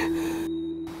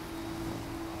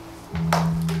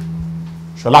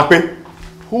 Sholape,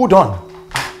 hold on.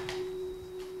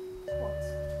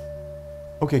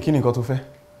 Okay, kí ni nǹkan tó fẹ́?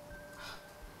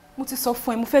 Mo ti sọ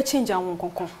fún ẹ, mo fẹ́ change àwọn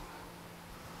nǹkan kan.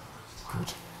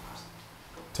 Good.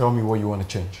 Tell me what you want to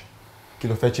change. Kí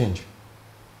ló fẹ́ change?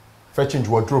 Fẹ́ change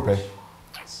wardrobe, eh?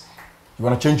 You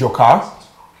want to change your car?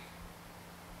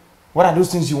 What are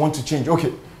those things you want to change?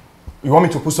 Okay, you want me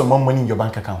to put some more money in your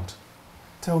bank account?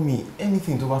 Tell me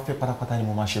anything tó bá fẹ́ pátápátá ni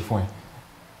mo máa ṣe fún ẹ.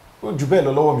 Ó jù bẹ́ẹ̀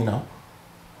lọ lọ́wọ́ mi now.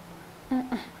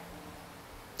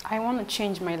 I want to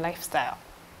change my lifestyle.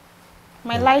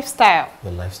 My lifestyle.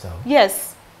 Your lifestyle?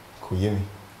 Yes. Kò yé mi.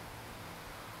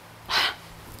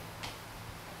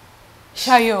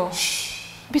 Shayo,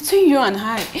 between you and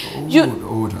I,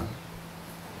 Hold on.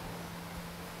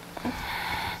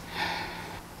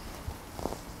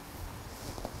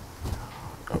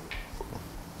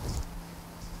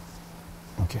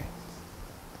 Okay.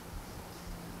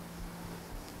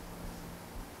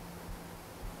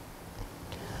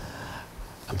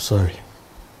 I'm sorry.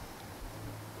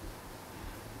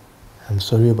 I'm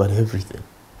sorry about everything.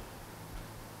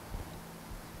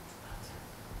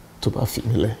 Tó bá fi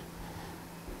mí lẹ̀.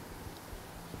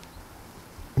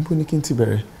 Níbo ni kí n ti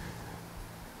bẹ̀rẹ̀?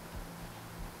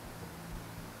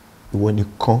 Ìwọ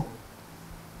nìkan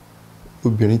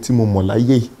obìnrin tí mo mọ̀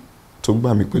láyé yìí tó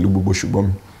gbà mí pẹ̀lú gbogbo ṣùgbọ́n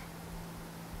mi.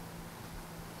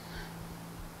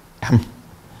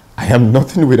 I am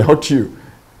nothing without you.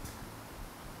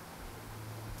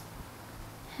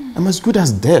 I'm as good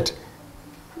as dead.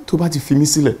 Tó bá ti fi mí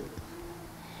sílẹ̀.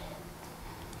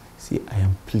 See, I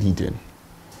am pleading.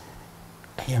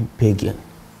 I am begging.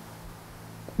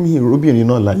 Mi ìròbìnrin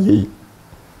náà láyé yìí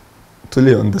tó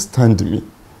lè understand me,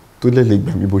 tó lè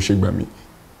gbà mí bó ṣe gbà mí.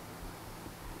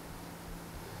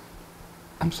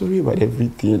 I'm sorry about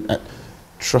everything.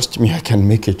 Trust me, I can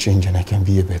make a change and I can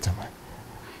be a better man.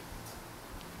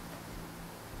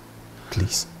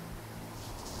 Please.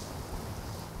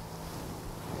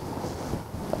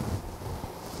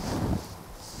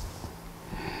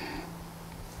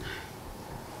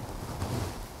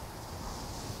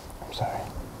 I'm sorry.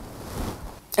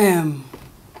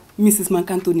 Mrs.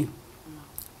 Mancantoni,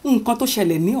 nǹkan tó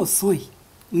ṣẹlẹ̀ ní ọ̀sán yìí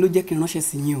ló jẹ́ kí n ránṣẹ́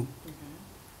sí yín o.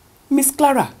 Miss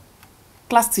Clara,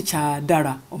 class teacher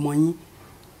Dara ọmọ yín,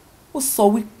 ó sọ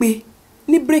wípé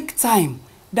ní break time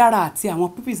Dara àti àwọn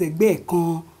pupils ẹgbẹ́ ẹ̀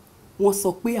kan wọ́n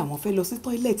sọ pé àwọn fẹ́ lọ sí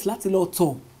toilet láti lọ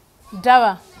tọ̀.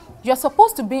 Dara, you're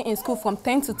supposed to be in school from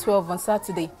 10 to 12 on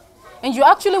Saturday. And you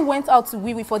actually went out to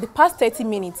wee-wee for the past 30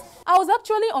 minutes. I was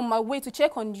actually on my way to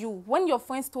check on you when your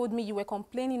friends told me you were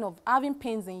complaining of having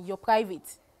pains in your private.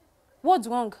 What's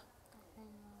wrong?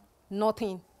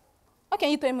 Nothing. How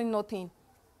can you tell me nothing?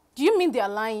 Do you mean they are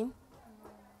lying?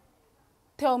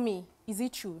 Tell me, is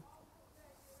it true?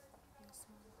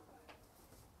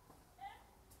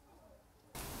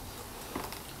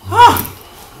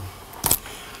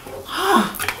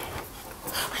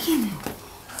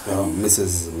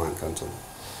 Mrs. Mancanton,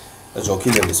 ẹ jọ̀ọ́ kí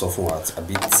lẹ lè sọ fún wa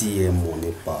àbí tí ẹ mọ̀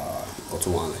nípa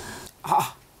ọ̀tún wa lẹ̀.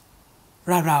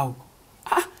 Rárá o.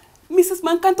 Mrs.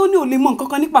 Mancantoni ò lè mọ̀ nǹkan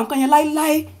kan nípa nǹkan yẹn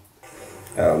láéláé.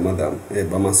 Madam, ẹ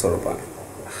bá máa sọ̀rọ̀ báyìí.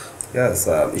 Yes,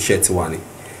 iṣẹ́ tiwa ni.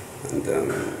 And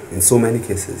in so many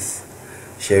cases,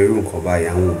 ṣe irú nǹkan báyìí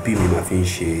àwọn òbí mi máa fi ń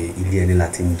ṣe ilé ẹni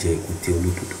láti ń jẹ èkúté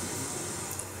olódodo.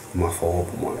 Máa fọwọ́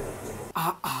bọ̀ mọ́.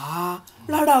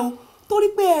 Rárá o. Torí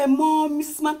pé ẹ mọ̀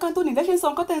Mrs. Mancantoni lẹ́ṣẹ̀ sọ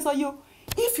nǹkan tẹ́ ẹ sọ yìí o.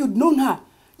 If you'd known her,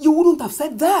 you wouldn't have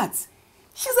said that.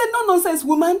 She's a no-nonsense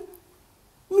woman.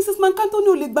 Mrs. Mancantoni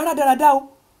ò lè gbára dáradára o.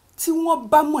 Tí wọ́n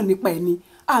bá mọ̀ nípa ẹ̀ ni,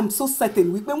 I'm so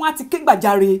certain wípé wọ́n á ti ké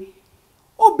gbàjarè.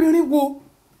 Obìnrin wo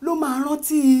ló máa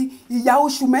rántí ìyá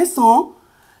oṣù 9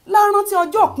 lárántí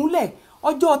ọjọ́ ìkúnlẹ̀,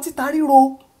 ọjọ́ títa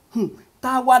ríro,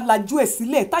 tá wá lajú ẹ̀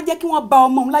sílẹ̀, tá jẹ́ kí wọ́n bà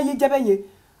ọmọ òun láyé jẹ́ bẹ́yẹn.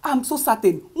 I'm so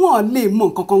certain wọ́n lè mọ̀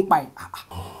nǹkan kan pa ẹ̀.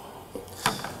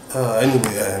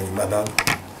 Anyway, madam,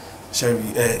 Sherry,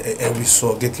 every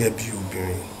so get here be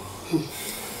obìnrin.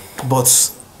 But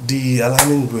the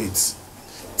alarming rates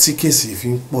tí kéèsì fi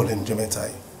ń pọ̀ lẹ́nu ọjọ́ mẹ́ta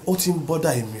yìí ó ti ń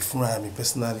bọ́dà èmi fúnra mi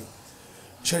personally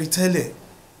ṣẹ́rí tẹ́lẹ̀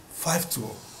 5 to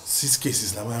 6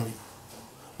 cases la máa rí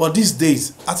but these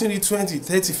days I think 20,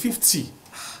 30, 50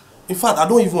 in fact I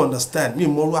don't even understand mi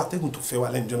mọ́rú atẹ́gùn tó fẹ́ wà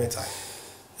lẹ́nu ọjọ́ mẹ́ta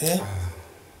yìí.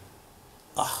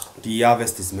 The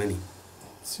harvest is many.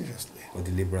 Seriously. But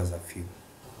the labourers are few.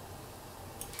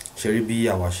 Ṣẹ́rí bí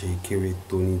àwa ṣe kéré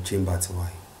tó ní chamber tiwa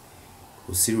yìí.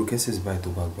 Kò sí irú cases báyìí tó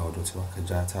bá gba ọ̀dọ̀ tiwa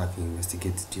kẹjá tá a kì í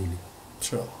investigate duly.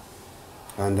 Sure.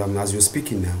 And as you're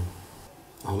speaking now,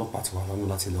 àwọn ọlọ́pàá ti wà lọ́nà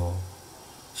láti lọ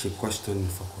ṣe questioning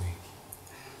fọ́kọ yìí.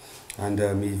 And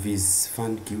if he's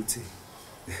found guilty,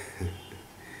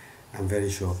 I'm very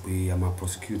sure we am going to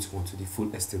prosecute him to the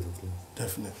full extent of the law.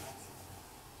 Definitely.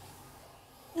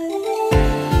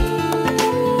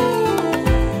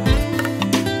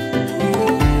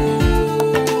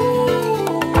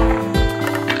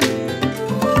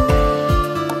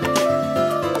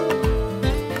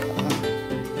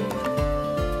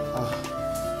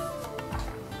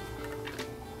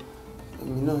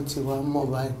 Èmi náà ti wá mọ̀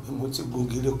báyìí pé mo ti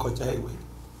gògìrì kọjá ìwé.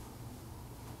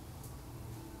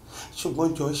 Ṣùgbọ́n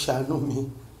jọ̀ọ́ ṣàánú mi.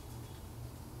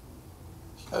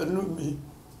 Ṣàánú mi.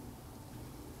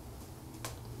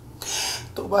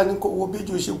 Tó bá ní kó wo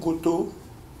bíjò ṣe gùn tó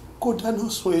kó dáná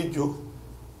sun ejò.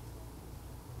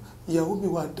 Ìyàwó mi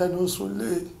wá dáná sun lé.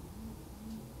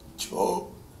 Jọ̀ọ́.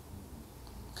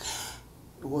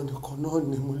 Ìwọ nìkan náà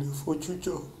ni mo lè fojú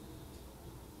jọ.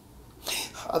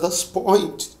 At this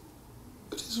point,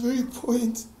 at this very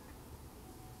point,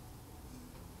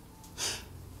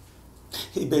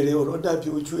 ìbẹ̀rẹ̀ ọ̀rọ̀ dàbí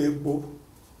ojú egbò.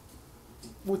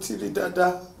 Mo ti rí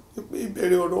dáadáa pé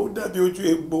ìbẹ̀rẹ̀ ọ̀rọ̀ ó dàbí ojú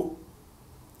egbò.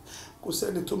 Kò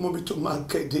sẹ́ni tó mọ̀ bí tó máa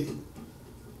kéde.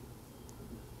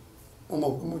 Mo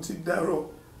mọ̀ pé mo ti dárò.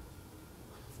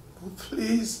 But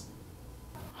please,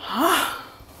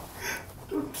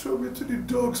 don't throw me to the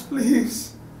dogs,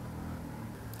 please.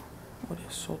 What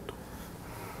is so to?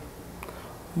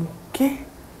 Mo ke.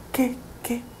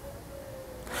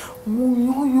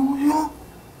 Mo yan.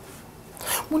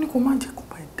 Mo ní kó má jẹ́ kó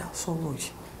bá ìdá sọ̀rọ̀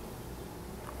yìí.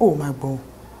 Ó máa gbọ́.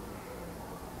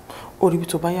 Ó rí ibi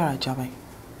tó bá yàrá já báyìí.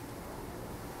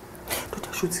 Tó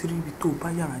jẹ́ ṣó ti rí ibi tó bá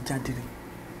yàrá jáde rí.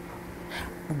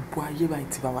 Gbogbo ayé báyìí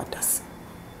ti bá wa dá sí.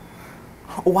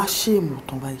 Ó wá ṣe èmọ̀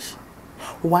tán báyìí.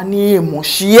 Ó wá ní èmọ̀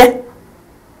ṣí ẹ́.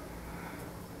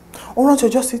 Ó rántí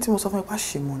ọjọ́ sí tí mo sọ fún ẹ pé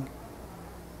ṣe mọ́ ni.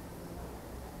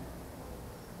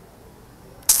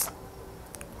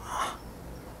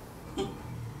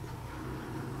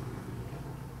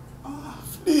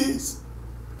 Please.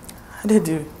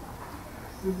 Adedire.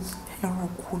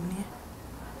 Ẹranko ni ẹ́.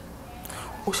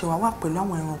 Ó ṣe wá wà pẹ̀lú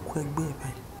àwọn ẹranko ẹgbẹ́ ẹ̀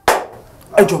báyìí.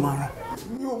 Ẹ jọ máa rán.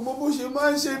 Mi ò mọ bó ṣe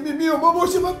máa ń ṣe mí, mi ò mọ bó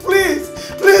ṣe máa please.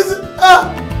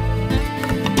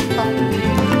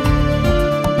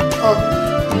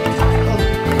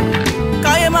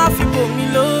 Káyé má fi bò mí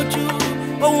lójú,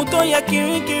 ohun tó yẹ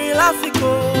kirikiri lásìkò.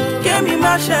 Kémi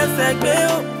má ṣẹ̀ṣẹ̀ gbé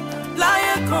o,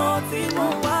 láyé kan tí mo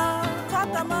wá.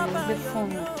 Kọ́tà má bá yọ̀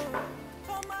mí o.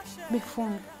 Big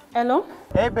phone. Hello?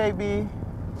 Hey baby.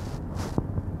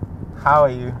 How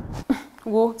are you?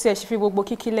 Wo tí ẹ ṣe fi gbogbo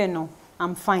kíkílẹ̀ náà.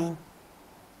 I'm fine.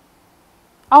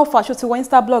 How far ṣó ti wọ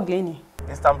Insta blog lẹ́ni?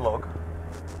 Insta blog?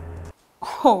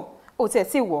 Oh, tí ẹ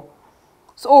ti wọ̀.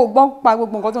 So o gbọ́ pa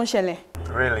gbogbo nǹkan tó ń ṣẹlẹ̀.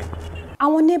 Really?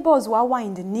 Our neighbors were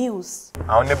in the news.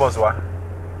 Our neighbors were?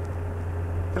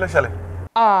 Kí ló ṣẹlẹ̀?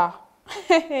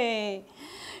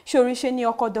 Ṣorí ṣe ní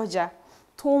ọkọ dọjà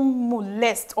tó ń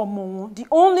molest ọmọ wọn, the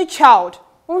only child,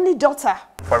 only daughter.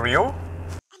 For real?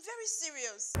 I'm very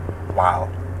serious. Wow.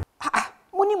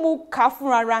 Mo ní mo kà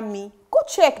fúnra mi. Go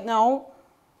check now.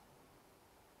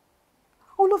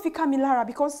 Ó ló fi ká mi lára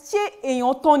because ṣé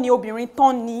èèyàn tán ni obìnrin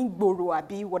tán ní gbòòrò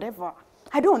àbí whatever.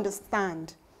 I don't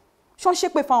understand. Ṣọ́n ṣe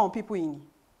pé fáwọn people yìí ni.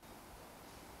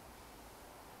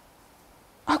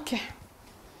 Okay.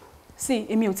 See,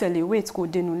 èmi ò tẹ̀lé wait kó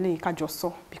dénú lé kájọ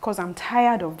sọ because I'm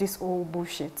tired of this whole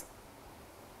bullshit.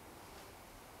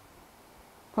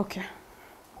 Okay.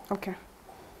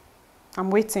 I'm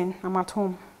waiting. I'm at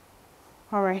home.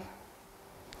 All right.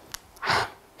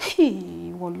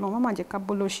 Wọ́n lọ, má jẹ́ ká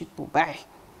bólóṣì tó báyìí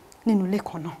nínú ilé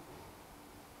kan náà.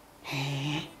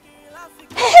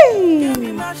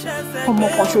 Ọmọ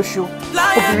kan ṣoṣo,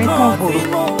 obìnrin kan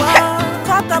gbòòrò.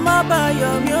 Kọ́tà má bá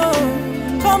yọ̀ mí o,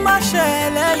 kó má ṣe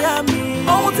ẹlẹ́yà mi.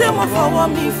 Ohun tí mo fọwọ́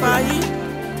mi fà yìí,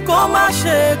 kó má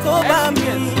ṣe kó bá mi.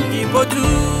 Ìbojú,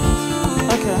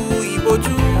 ìbojú,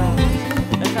 ìbojú,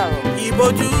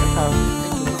 ìbojú.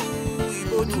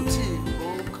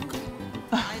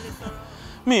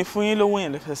 Mi fún yín lówó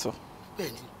yẹn lè fẹ́ sọ.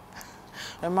 Bẹ́ẹ̀ni.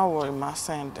 Ẹ má worry, máa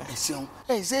send. Ẹ ṣeun.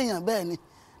 Ẹ ṣe èèyàn bẹ́ẹ̀ ni.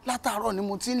 látàárọ̀ ni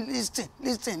mo ti ń listen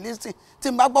tí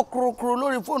n bá gbọ́ kúròkúrò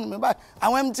lórí fóònù mi báyìí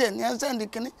àwọn MTN ní send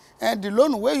kínní the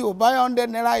loan wey you buy 100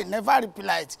 naira you never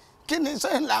reply it kí ni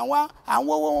sẹ́yìn làwọn àwọn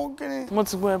owó kí ni. mo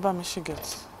ti gbọ́ ẹ bá mi ṣe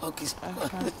get. ok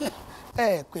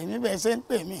ẹ pè mí bẹ́ẹ̀ ṣe ń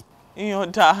pè mí.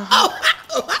 ìyọ̀ǹda.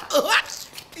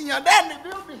 ìyọ̀ǹda ẹ̀ ní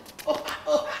bíọ́bì.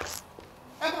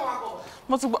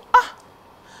 mo ti gbọ́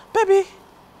baby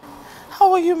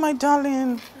how are you my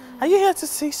darling are you here to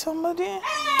see somebody.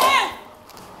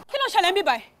 kí ló ń ṣẹlẹ̀ ń bí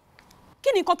báyìí kí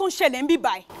ni nǹkan tó ń ṣẹlẹ̀ ń bí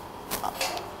báyìí.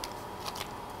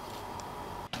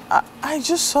 I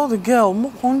just saw the girl.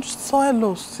 Mo kàn sọ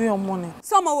hello sí ọmọ ni.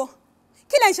 Sọmọ wo,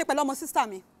 kí lẹ ń ṣe pẹ̀lú ọmọ sister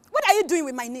mi? What are you doing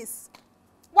with my niece?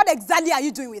 What exactly are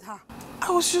you doing with her?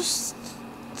 I was just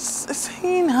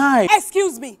saying hi.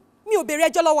 Excuse me, mi ò béèrè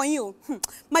ẹjọ́ lọ́wọ́ yín o.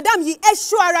 Madam yìí ẹ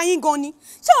ṣọ́ ara yín gan ni.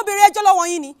 Ṣé mo béèrè ẹjọ́ lọ́wọ́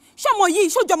yín ni? Ṣé ọmọ yìí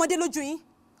ṣojú ọmọdé lójú yín?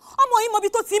 Ọmọ yìí mọbi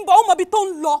tó ti ń bọ̀, ó mọbi tó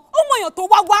ń lọ, ó mọ èèyàn tó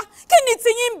wá wá. Kí ni ti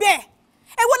yín bẹ̀?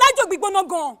 Ẹ wo lájò gbígbóná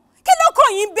gan. Kí ló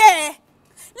kàn yín bẹ́ẹ̀?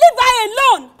 Leave her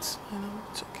alone.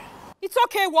 It's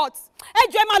okay what? Ẹ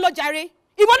jọ̀ọ́ ẹ máa lọ jàre.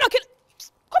 Ìwọ náà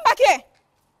come back here.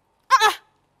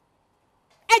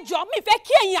 Ẹ jọ̀ọ́ mi fẹ́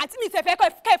kí ẹ̀yin àti mi ṣe fẹ́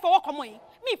kẹ́ fọwọ́ kan mọ́ yín.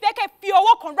 Mi fẹ́ kẹ́ fi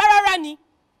ọwọ́ kan rárá ni.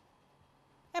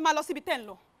 Ẹ máa lọ síbi tẹ́ ń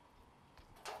lọ.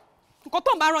 Nǹkan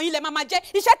tó ń bá ran yín lẹ máa jẹ.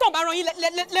 Iṣẹ́ tó ń bá ran yín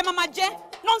lẹ máa jẹ.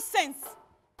 Nonsense.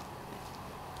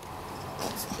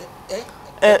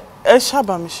 Ẹ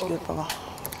ṣáàbà mi ṣe bàbá.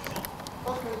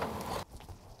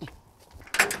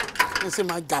 Ẹ ṣe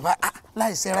máa jàbá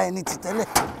láì ṣera ẹni tì tẹ́lẹ̀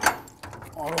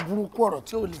ọ̀rọ̀ burúkú ọ̀rọ̀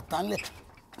tí ò lè tán lẹ̀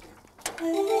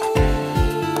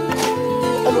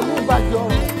ẹlòmíín bá jẹ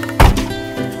ọ̀rọ̀.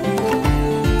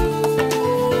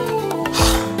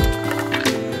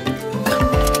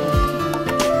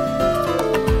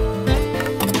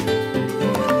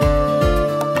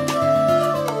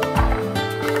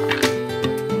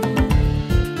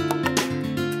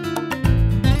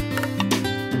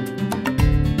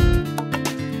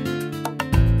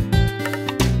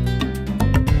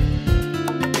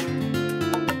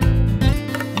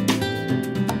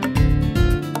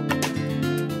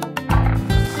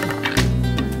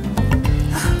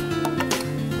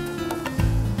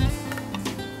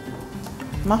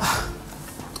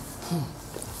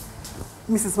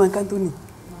 Mrs. Mankantoni,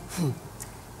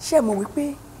 ṣé ẹ mọ̀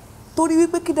wípé torí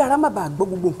wípé kí dára má bàa gbọ́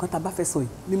gbogbo nǹkan tá a bá fẹ́ sọ yìí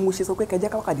ni mo ṣe sọ pé kẹjá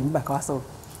káwákàdé nígbà ká wá sọ̀rọ̀.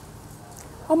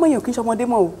 Ọmọ yẹn ò kí ń ṣọmọdé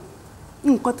mọ́ o.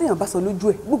 Nǹkan téèyàn bá sọ lójú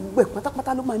ẹ̀ gbogbo ẹ̀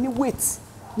pátápátá ló máa ní weight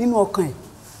nínú ọkàn ẹ̀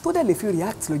tó dẹ̀ lè fi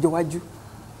react lọ́jọ́ iwájú.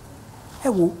 Ẹ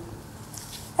wo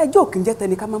ẹjọ́ ò kí ń jẹ́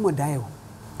tẹni ká má mọ̀ dá ẹ o.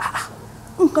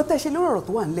 Nǹkan tẹ́ ṣe lórí ọ̀rọ̀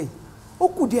tó wà nílẹ̀ yìí ó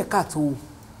kù díẹ̀ káàtó o.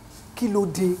 Kí ló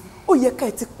dé? Ó yẹ ká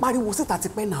ẹ ti pariwo síta ti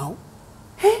pẹ́ náà.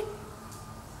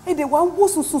 Èdè wa ń wó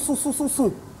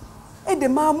sùn èdè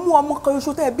máa mú ọmọ kan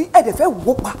oṣù tẹ́ ẹ bí ẹ̀dẹ̀ fẹ́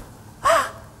wò pa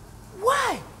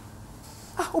why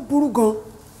ó burú gan.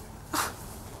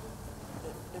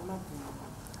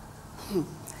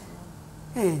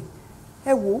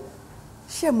 Ẹ wo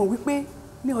ṣé mọ̀ wípé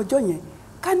ní ọjọ́ yẹn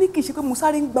ká ní kì í ṣe pé mo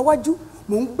sáré ń gba wájú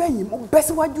mò ń gbẹ̀yìn mo bẹ́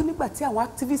síwájú nígbà tí àwọn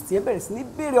activist yẹn bẹ̀rẹ̀ sí ní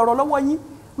béèrè ọ̀rọ̀ lọ́wọ́ yín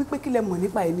wípé kí lẹ mọ̀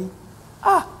nípa ẹ̀ ni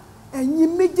ẹ̀yin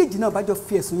méjèèjì náà bá jọ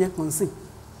fi ẹ̀sùn yẹn kàn sí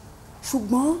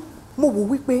ṣùgbọ́n mo wò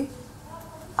wípé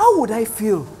how would I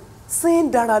feel seeing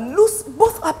Dara lose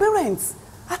both her parents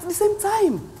at the same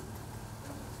time?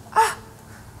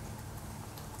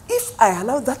 If I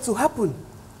allow that to happen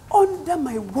under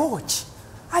my watch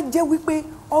a jẹ́ wípé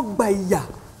ọgbà ìyà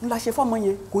ńlá ṣe fọ́mọ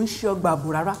yẹn kò ń ṣe ọgbà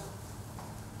àbò rárá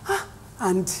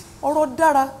and ọ̀rọ̀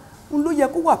Dara ń ló yẹ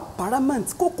kó wà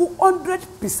paramount kó kú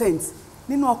 100%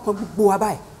 nínú ọkàn gbogbo wa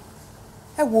báyìí.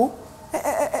 Ẹ wo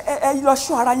ẹ lọ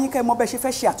ṣọ́ ara yín kẹ́ ẹ mọ̀ bẹ́ẹ̀ ṣe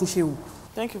fẹ́ ṣe àtúnṣe o.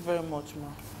 Thank you very much, ma.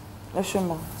 Ẹ ṣé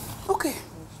ma. Okay,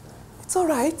 it's all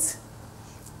right.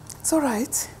 It's all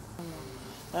right.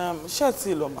 Ṣé ẹ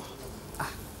ti lọ ma?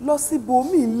 Lọ síbo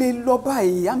mi lè lọ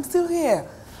báyìí. I'm still here.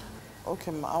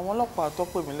 Okay ma, àwọn ọlọ́pàá tó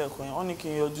pè mí lẹ́ẹ̀kan yẹn, wọ́n ní kí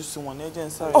n yọjú sí wọn ní ẹjẹ́ ń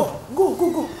sáré. Oh,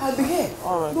 go. I'll be here.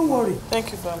 All right. Don't worry.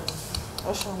 Thank you very much.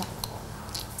 Ẹ ṣé ma.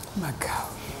 Oh my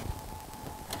God.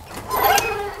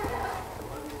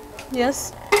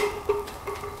 Yes.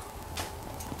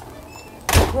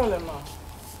 Kúrò lẹ́ ma.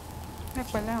 Ẹ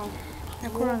pẹ̀lẹ́ o. Ẹ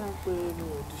kúrò náà. Pé mi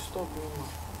ò disturb yín ma.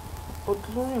 But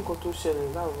lórí nǹkan tó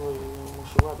ṣẹlẹ̀ láàárọ̀ yìí ni mo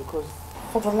ṣe wá because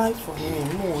for the life of me,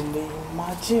 mo ò lè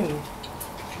imagine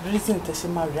reason tẹ́ ṣe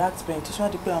máa react bẹ́ẹ̀ tó ṣe wá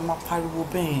di pé a máa pariwo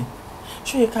bẹ́ẹ̀ yẹn.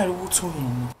 Ṣé ó yẹ káriwo tó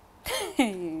yẹn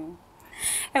ni?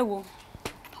 Ẹ wo,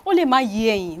 ó lè má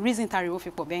yé ẹ̀yin reason tariwo fi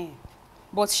pọ̀ bẹ́ẹ̀ yẹn.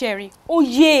 But Sherry, ó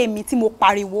yé èmi tí mo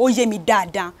pariwo, ó yé mi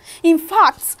dáadáa. In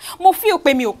fact, mo feel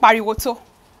pé mi ò pariwo tó.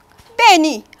 Bẹ́ẹ̀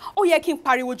ni, ó yẹ kí n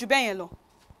pariwo jù bẹ́ẹ̀ yẹn lọ.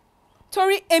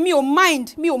 Torí èmi ò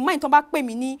mind tó bá pè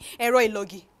mí ní ẹ̀rọ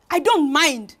ìlọ́gì. I don't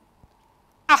mind.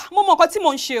 Mo mọ nǹkan tí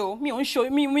mo ń ṣe o. Mi ò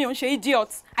ń ṣe idiot.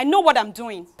 I know what I'm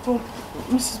doing. But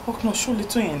Mrs. Buckner, surely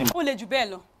tó yẹn ni. Ó le jù bẹ́ẹ̀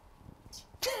lọ.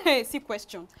 See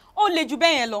question. Ó le jù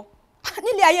bẹ́ẹ̀ yẹn lọ.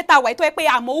 Nílé ayé tá wà tó yẹ pé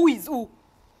àmọ́ who is who.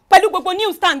 Pẹ̀lú gbogbo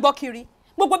news tá ń gbọ́ kiri.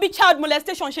 Gbogbo bí child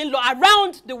molestation ṣe ń lọ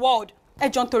around the world. Ẹ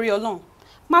jọ̀ọ́ nítorí Ọlọ́run.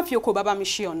 Má fi oko bàbá mi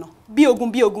ṣe ọ̀nà. Bí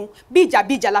ogun, bí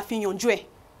ìjà la fi yanjú ẹ̀.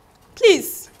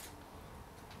 Please.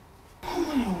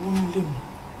 Ọmọ ìyàwó ń lé mi.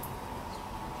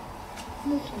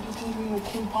 Mo kò lè dé inú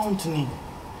compound ni.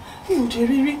 Mi ò dé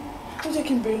rírí. Ó jẹ́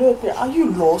kí n bèrè lọ́wọ́ pé are you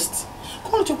lost?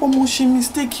 Kọ́ ló jẹ́ pé mo ṣe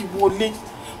mistake wọlé.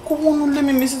 Kó wọ́n lé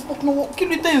mi Mrs. Buckner. Kí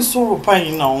ló dé ń sọ̀rọ̀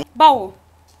báyìí náà? Báwo?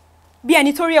 Bí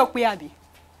ẹni tó rí ẹ ò pé àbí?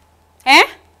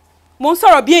 Mo ń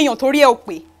sọ̀rọ̀ bí èèyàn tó rí ẹ ò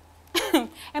pé.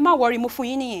 Ẹ má worry, mo fún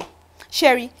yín nìyẹn.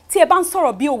 Sherry, tí ẹ bá ń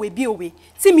sọ̀rọ̀ bí òwe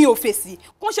tí mi ò fèsì,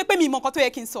 kò ń ṣe pé mi mọ nǹkan tó yẹ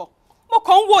kí n sọ. Mo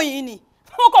kàn ń wò yín ni.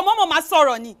 Mo kàn mọ́mọ́ máa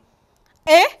sọ̀rọ̀ ni.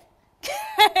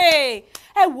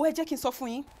 Ẹ wo ẹ jẹ́ kí n sọ fún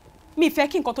yín. Mi fẹ́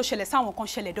kí nǹkan tó ṣẹlẹ̀ sáwọn kan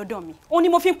ṣẹlẹ̀ dọ́dọ̀ mi. Òun ni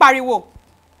mo fi ń pariwo.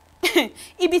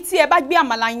 Ibi tí ẹ bá gbé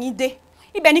àmàlà yín dé,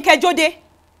 ibẹ̀ ni kẹjọ́ dé.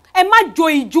 Ẹ má jó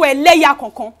ìjó ẹlẹ́yà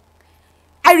kankan.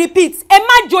 I repeat, ẹ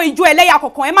má jó ìjó ẹlẹ́yà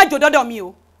kankan. Ẹ má jó dọ́dọ̀ mi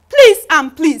o. Please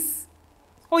and please.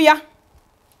 Ó yá.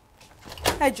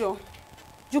 Ẹ jọ̀ọ́.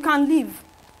 You can leave.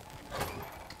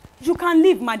 You can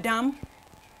leave, madam.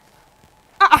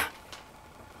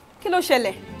 Kí ló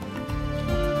ṣẹlẹ̀?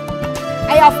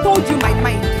 I have told you my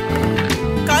mind.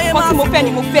 Nǹkan tí mo fẹ́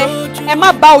ni mo fẹ́. Ẹ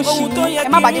má bá òṣì yín, ẹ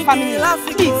má bá dé family.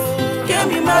 Please.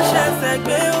 Kémi má ṣẹ̀ṣẹ̀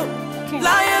gbé o,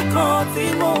 láyé kan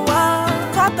tí mo wá.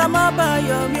 Kọ́tà má bá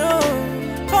yọ̀ mí o,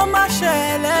 kó má ṣe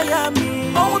ẹlẹ́yà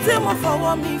mi. Ohun tí mo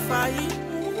fọwọ́ mi fà yìí,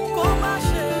 kó má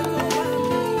ṣe kó wá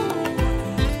mi.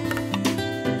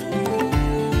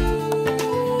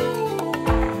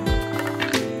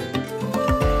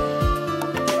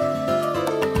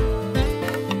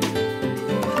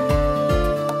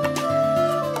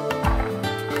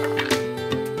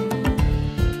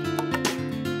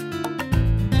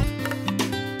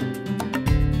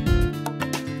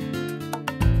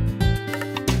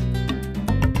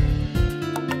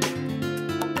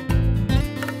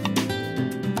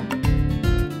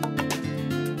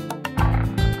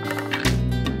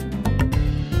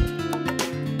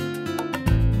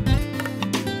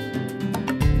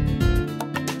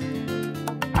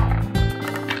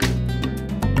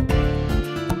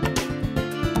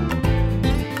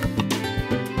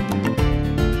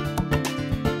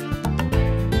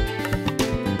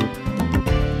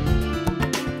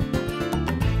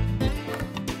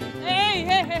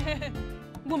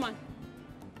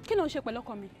 ṣe pẹ̀lú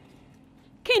ọkọ mi?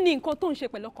 Kí ni nǹkan tó ń ṣe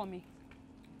pẹ̀lú ọkọ mi?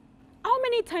 How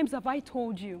many times have I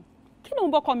told you? Kí ló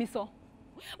ń bọ́kọ mi sọ?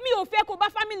 Mi ò fẹ́ kó bá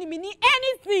family mi ní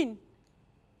anything.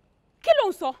 Kí ló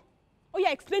ń sọ? Ó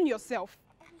yá, explain yourself.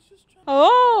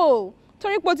 Oh,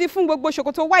 torí pé o ti fún gbogbo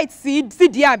ṣòkòtò white sí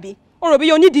díẹ̀ àbí? O rò bí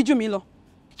yóò nídìí jù mí lọ.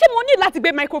 Ṣé mo ní láti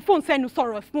gbé microphone sẹ́nu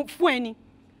sọ̀rọ̀ fún ẹni?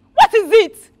 What is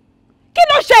it? Kí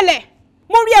ló ṣẹlẹ̀?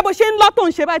 Mo rí ẹ bó ṣe ń lọ tó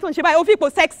ń ṣe báyìí, ó fi ipò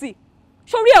sexy.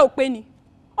 Ṣorí ẹ ò pé ni.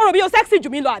 O rò bí o sexy jù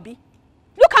mí lọ àbí?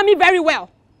 Look at me very well.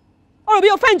 O rò bí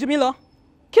o fẹ́ jù mí lọ?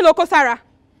 Kí ló kó sára?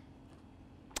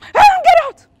 Get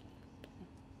out!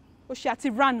 O ṣe àti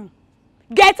ranu.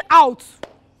 Get out!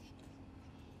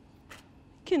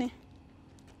 Kí ni?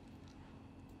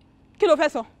 Kí ló fẹ́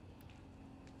sọ?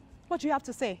 What do you have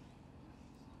to say?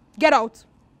 Get out.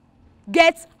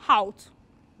 Get out.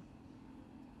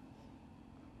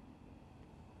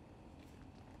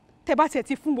 Tẹ́ bá tiẹ̀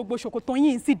ti fún gbogbo ṣòkòtò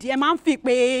yín sí di ẹ máa ń fi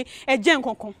pé ẹ jẹ́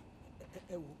nǹkan kan.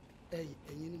 Ẹ wo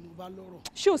ẹ̀yin ni mo bá lọ́rọ̀.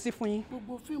 Ṣé ò sí fún yín?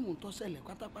 Gbogbo fíìmù tó ṣẹlẹ̀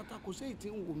pátápátá kò sí èyí tí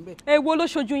ń wò ń bẹ̀. Èwo ló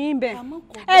ṣojú yín bẹ̀?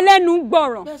 Ẹlẹ́nu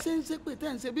gbọ̀rọ̀. Bẹ́ẹ̀ ṣe ń ṣe pé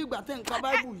tẹ́ ń ṣe bí ìgbà tẹ́ ń ka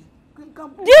báìbù yìí.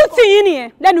 Duty yín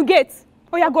nìyẹn lẹ́nu gate.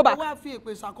 Ó yá, go back. Wá fi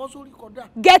èpè ṣàkóso orí kọjá.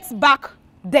 Get back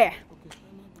there.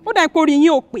 Ó dà pé orí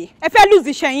yín ò pé. Ẹ fẹ́ lose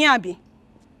iṣẹ́ yín àbí?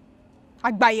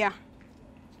 Àgbàyà.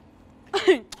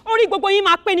 Orí gbogbo yín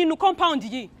máa pé nínú compound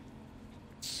yìí.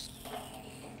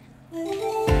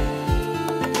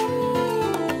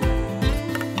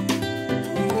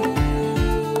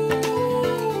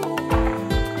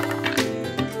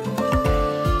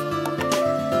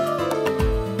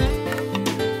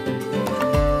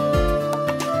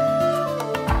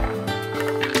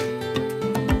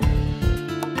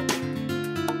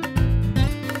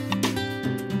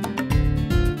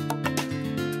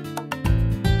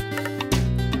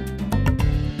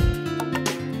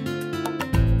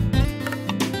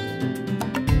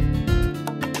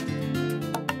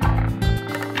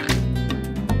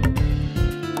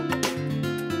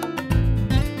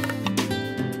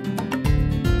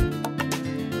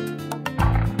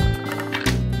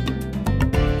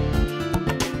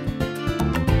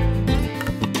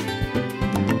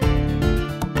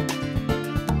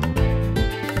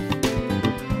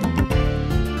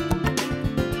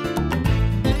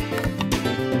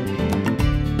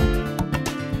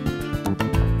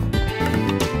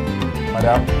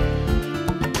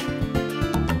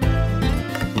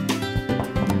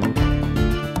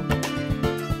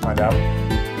 Madam.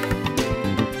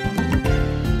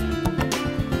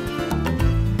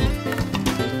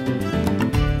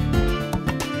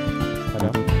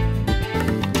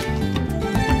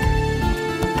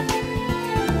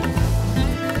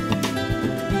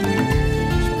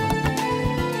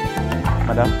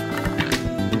 Madam,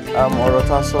 ọ̀rọ̀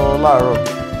tá a sọ láàárọ̀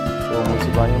so mo ti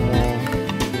bá yín mú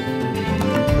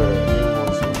bẹ̀rẹ̀ ní wọ́n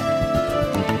sí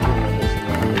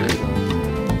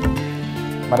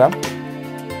Madam?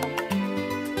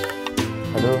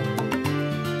 Hello?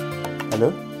 Hello?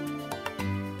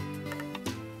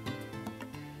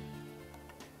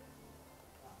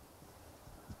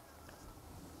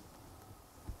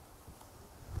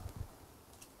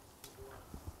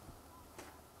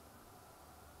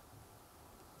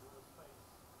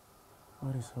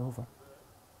 What is over?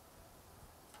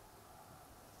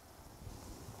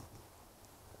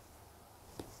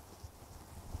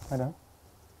 Madam?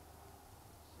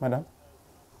 Madam?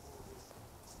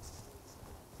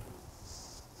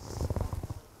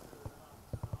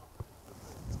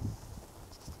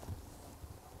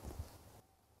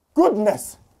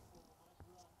 Goodness!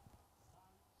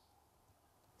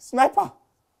 Sniper!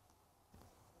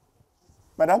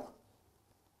 Madam?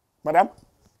 Madam?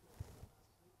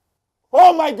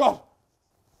 Oh my God!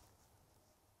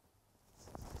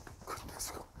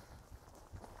 Goodness God.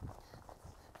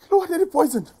 You know what? They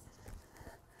poisoned.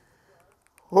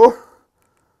 Oh.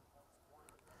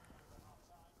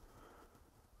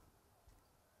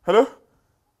 Hello?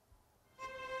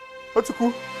 What's it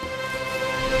cool?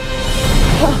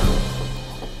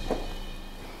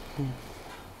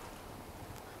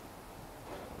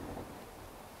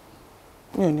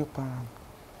 Mi ò ní para mi.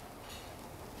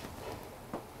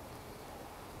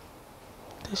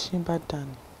 Tẹ́ṣin bá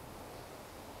dání,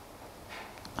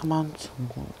 a máa ń tún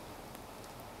gùn.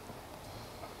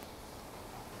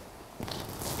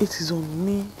 It is on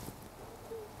me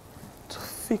to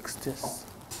fix this.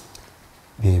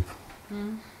 Babe,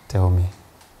 tell me.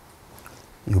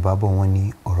 Yorùbá bọ̀ wọ́n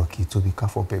ní ọ̀rọ̀ kì í tóbi ká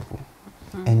fọ́ bẹ̀bù.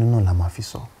 Ẹnu náà la máa fi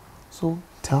sọ. So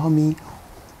tell me,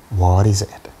 what is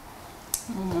it?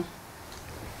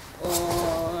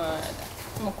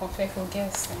 Mo kàn fẹ́ kó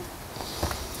guess.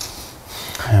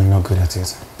 I am not good at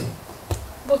it.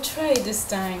 But try it this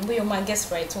time. We might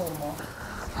guess right or more.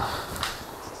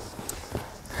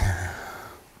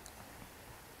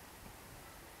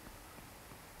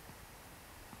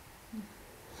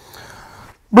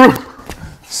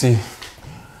 See,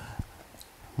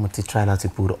 mo ti try to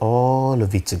put all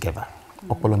of it together.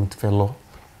 Ọpọlọ mi ti fẹ́ lọ.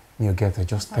 Me ò get it.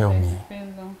 Just tell me.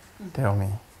 Tell me.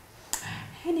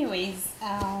 Anyways,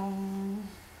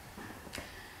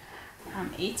 I'm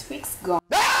 8 weeks gone.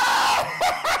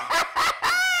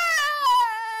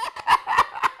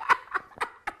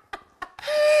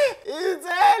 It's a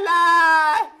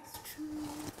lie!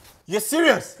 You're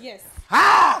serious? Yes.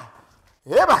 Ah!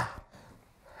 Eba!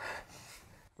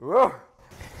 Whoa!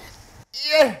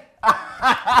 Yeah!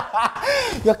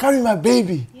 You're carrying my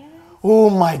baby. Yeah. Oh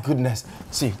my goodness.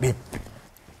 See, babe,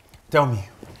 tell me,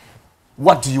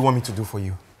 what do you want me to do for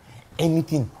you?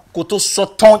 Anything. Koto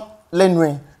soton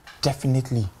lenwe.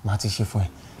 Definitely, Mati Shifwe.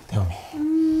 Tell me.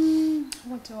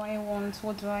 What do I want?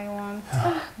 What do I want?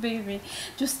 Baby,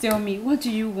 just tell me, what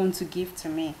do you want to give to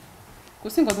me?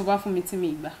 Anything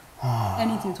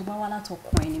to buy wala to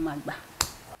coin in magba.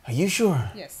 Are you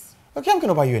sure? Yes. Okay, I'm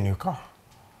gonna buy you a new car.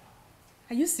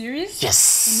 Are you serious?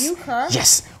 Yes. A new car?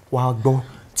 Yes. Wàá gbọ́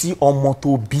tí ọmọ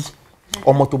tó bí,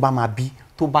 ọmọ tó bá máa bí,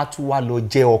 tó bá tún wá lọ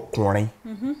jẹ́ ọkùnrin.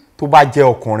 Tó bá jẹ́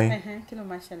ọkùnrin. Kí ló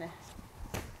máa ṣẹlẹ̀?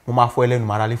 Mo máa fọ́ ẹlẹ́nu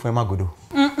màá rálé fún ẹ má gòdò.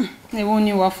 Èwo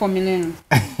ni wàá fọ́ mi lẹ́nu?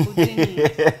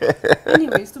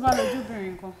 Anyways, tó bá lọ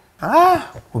jóbìnrin kan.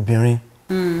 Ah, obìnrin.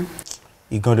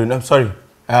 Ìgàndò náà, sorry.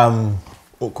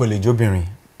 Kò lè jóbìnrin.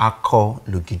 Akọ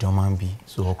lògìdán máa ń bí,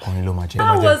 so ọkùnrin ló máa jẹ́.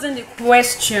 That wasn't the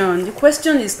question. The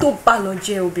question is tó bá lọ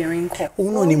jẹ́ obìnrin kan.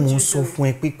 Òun náà ni mo sọ fún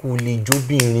ẹ pé kò lè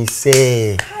jóbìnrin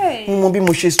sẹ́ ẹ̀. Mo mọ bí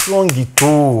mo ṣe strong tó.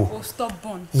 Oh,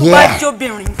 stubborn. Tó bá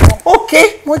jóbìnrin kan.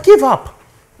 Okay, mo give up.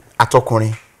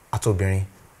 Àtọkùnrin, àtobìnrin,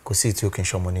 kò sí tí ó kì í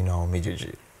ṣọmọ nínú àwọn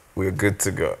méjèèjì. We're good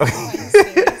to go.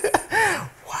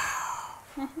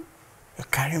 Wow. You're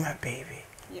carrying my baby.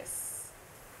 Yes.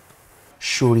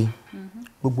 Shori.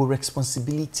 Gbogbo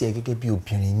responsibility ẹ gẹ́gẹ́ bí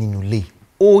obìnrin nínú ilé.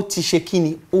 Ó ti ṣe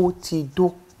kíni? Ó ti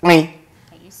dópin.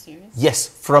 Are you serious? Yes,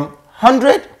 from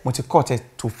 100 mo ti cut it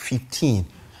to 15.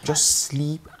 Just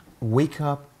sleep, wake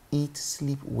up, eat,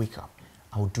 sleep, wake up.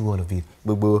 I will do all of it.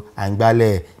 Gbogbo à ń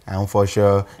gbálẹ̀, à ń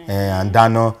fọṣọ, à ń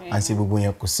dáná, à ń ṣe gbogbo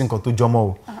yẹn kò sí nǹkan tó jọmọ́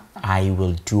o. I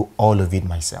will do all of it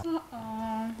myself.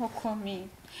 Ọkọ mi,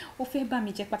 ó fẹ́ bá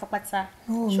mi jẹ́ pátápátá.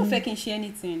 Ṣó fẹ́ kí n ṣe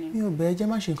anything ni? Mi ò bẹ́ẹ̀ jẹ́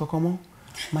má ṣe nǹkan kan mọ́.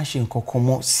 má ṣe nǹkan kan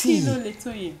mọ́. Kí ló lè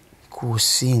tó yẹn? Kò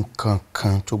sí nǹkan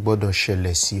kan tó gbọ́dọ̀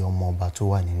ṣẹlẹ̀ sí ọmọ ọba tó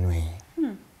wà nínú ẹ̀.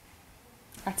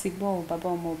 Àti gbọ́ ò bàbá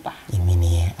ọmọ ọba. Èmi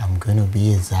nìyẹn, I'm gonna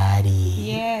be a Zari.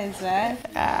 Yes,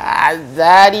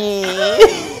 Zari.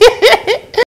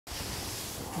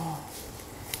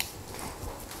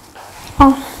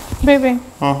 Oh, baby.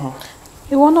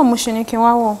 Ìwọ náà mo ṣe ní kí n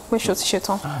wá wò pé ṣó ti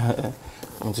ṣetán.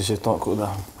 Mo ti ṣetán kódà.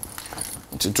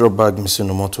 Mo ti drop bag mi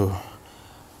sínú mọ́tò.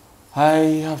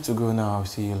 I have to go now. I'll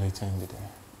see you later in the day.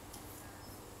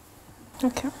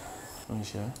 Okay. Are you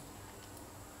sure?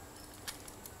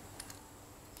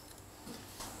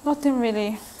 Nothing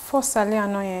really. First alẹ́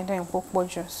àná yẹn dẹ̀ ń pọ̀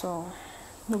jù, so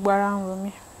gbogbo ara ń ro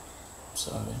mí.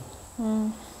 Sorry.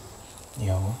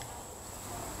 Ìyàwó.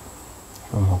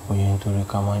 Ṣé o mọ̀ pé nítorí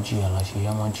ká má jìyà láṣẹ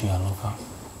yá má jìyà lọ́fà?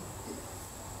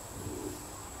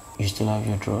 You still have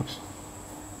your drugs?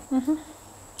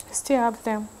 Still have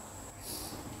them.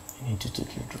 You need to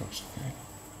take your drugs, okay?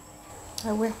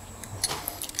 I will.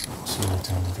 See you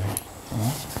later in the day.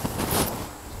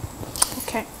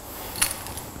 Okay.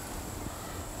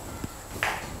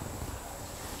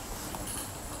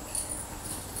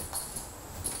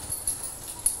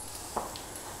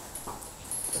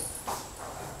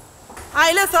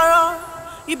 Àìlè sọ̀rọ̀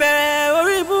ìbẹ̀rẹ̀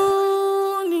orí ibú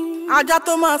ni ajá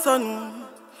tó máa sọnù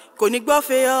kò ní gbọ́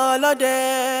fẹ́ ọlọ́dẹ.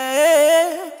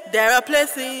 There are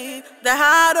places that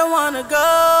I don't wanna go,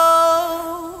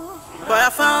 but I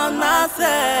found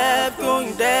myself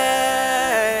going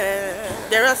there.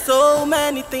 There are so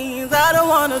many things I don't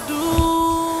wanna do,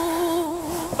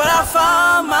 but I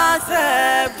found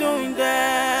myself doing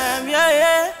them.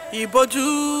 Yeah. Ìbòjú,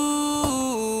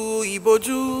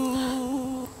 ìbòjú.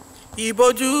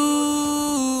 Ìbòjú,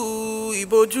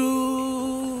 ìbòjú,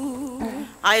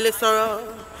 àìlè sọ̀rọ̀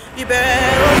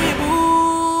ìbẹ̀rẹ̀ orí ibú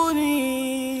ni.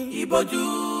 Ìbòjú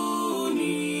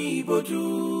ni ìbòjú.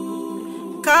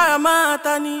 Kára máa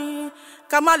ta ni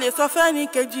ká má lè sọ fẹ́ni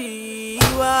kejì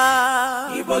wa.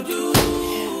 Ìbòjú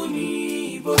ni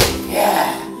ìbòjú.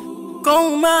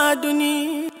 Kóhun máa dùn ni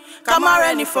ká má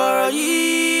rẹ́ni fọ̀rọ̀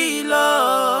yìí lọ.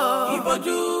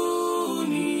 Ìbòjú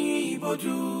ni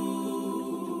ìbòjú.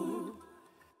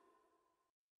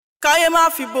 Káyé má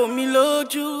fi bò mí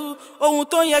lójú ohun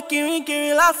tó yẹ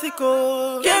kìrìnkìrìn lásìkò.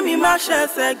 Kémi má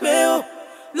ṣẹ̀ṣẹ̀ gbé o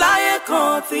láyé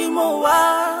kan tí mo wá.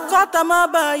 Kọ́tà má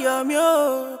bá yọ̀ mí o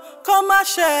kó má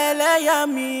ṣẹlẹ̀ yá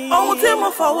mi. Ohun tí mo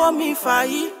fọwọ́ mi fà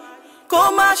yìí kó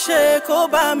má ṣe kó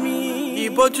bá mi.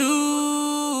 Ìbòjú,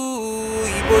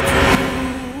 ìbòjú,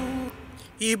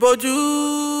 ìbòjú,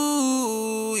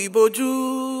 ìbòjú.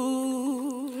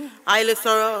 Àìlè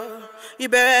sọ̀rọ̀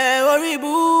ìbẹ̀rẹ̀ orí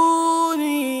ibú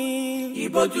ni.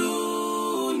 Ìbòjú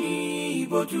ni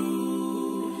ìbòjú.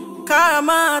 Kára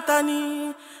máa ta ni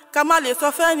ká má lè sọ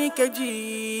fẹ́ni kejì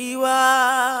wa.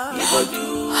 Ìbòjú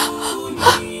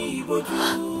ni ìbòjú.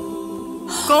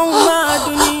 Kóhun máa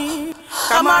dùn ni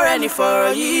ká má rẹ́ni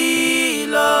fọ̀rọ̀ yìí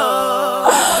lọ.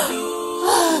 Ìbòjú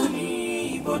ni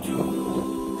ìbòjú.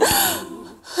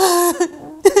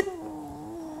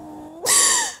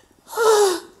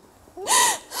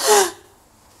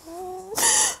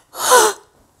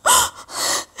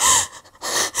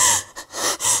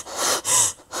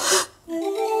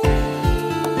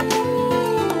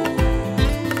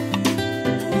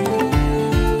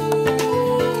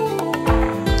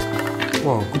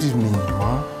 Well, good evening,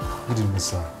 Ma. Good evening,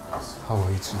 sir. How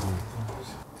are you today?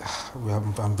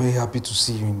 I'm very happy to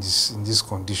see you in this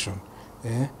condition.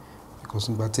 Because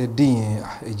nígbà tẹ́ dé yẹn,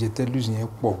 ẹ̀jẹ̀ tẹ́ lose yẹn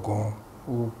pọ̀ gan,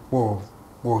 ó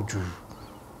pọ̀ jù.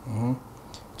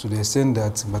 To the extent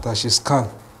that nígbà tá ṣe scan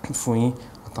fún yín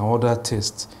àtàwọn other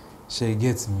tests, ṣe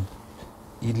get me.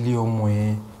 Ilé ọmọ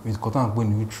yẹn, nǹkan tá à ń pè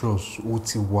ní uterus, ó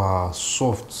ti wà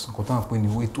soft, nǹkan tá à ń pè ní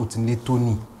ó ti lé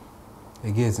tóní.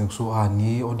 Again, so I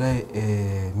need other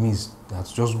means that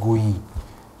just go in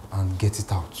and get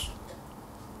it out.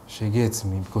 She gets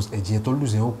me because ẹ̀jẹ̀ tó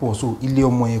lose yẹn ó pọ̀, so ilé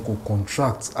ọmọ yẹn kò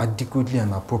contract adequately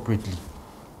and appropriately.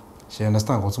 She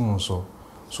understand what I'm saying.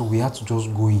 So we had to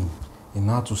just go in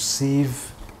order to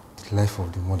save the life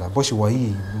of the mother. But she was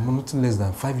here, nothing less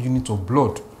than 5 units of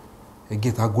blood.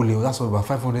 Again, that's about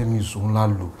 500 mils on la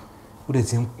lo. Ó dẹ̀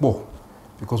ti ń pọ̀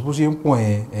because bó ṣe ń pọ̀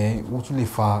yẹn ó tún lè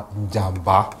fa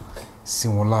ìjàmbá sí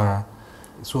wọn lára.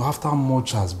 So after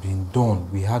much has been done,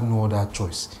 we had no other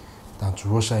choice than to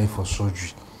rush her in for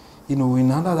surgery. You know,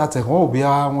 in under that time,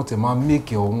 I want to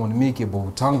make it or want to make it, but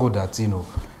we thank God that, you know,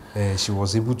 she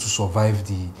was able to survive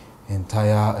the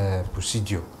entire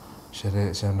procedure. She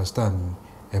understand me.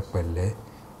 Ẹ pẹ̀lẹ́.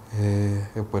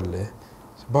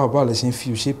 Báwo lẹ ṣe ń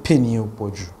feel, ṣé pain yẹn ò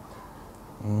pọ̀ jù?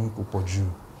 Kò pọ̀ jù.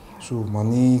 So màá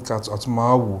ní ká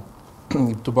àtúmọ̀ àwò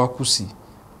tó bá kù sí.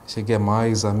 She get my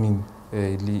examine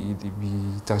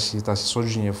ibi ta ṣe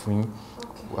surgery yẹn fún yín.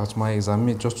 At my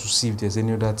examine just to see if there's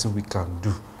any other thing we can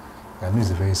do. I know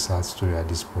it's a very sad story at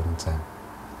this point in time,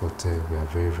 but we are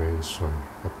very, very sorry.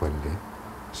 Epele,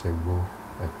 Shegbo,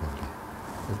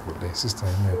 Epele, sister,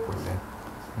 Epele.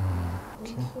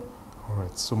 Okay. All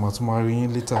right. So Matumari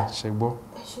later, Shegbo.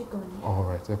 All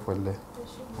right, Epele.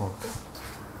 Okay.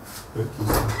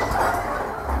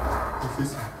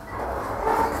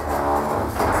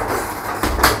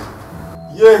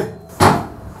 Yeah.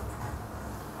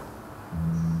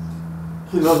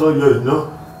 He not know you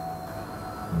know.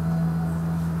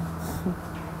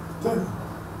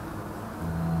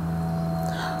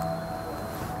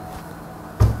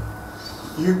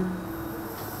 You.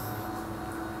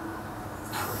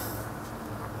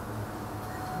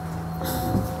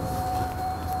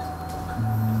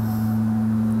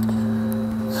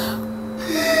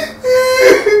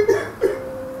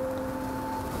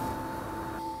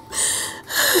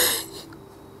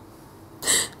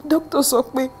 Doctor sọ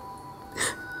pé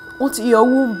wọ́n ti yọ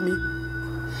womb mi.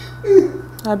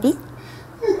 Àbí?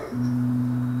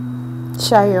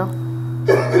 Ṣayọ̀.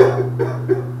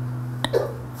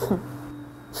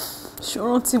 Ṣó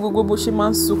rántí gbogbo bó ṣe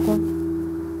máa ń sunkún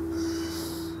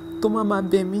tó máa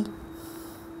bẹ̀ mí.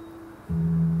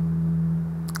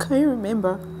 Can you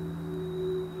remember?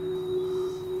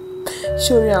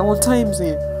 Ṣorí àwọn times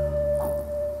yẹn.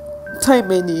 Time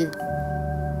ẹni yẹn.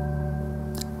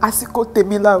 Àsìkò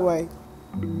tèmi láwa ẹ̀.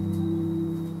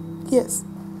 Yes.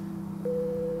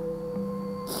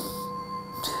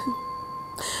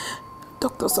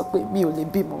 Doctor sọ pé mi ò lè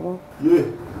bímọ wọn.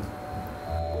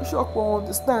 Ó sọ pé wọ́n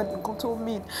understand nǹkan tó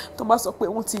mean tó bá sọ pé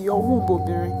wọ́n ti yọ womb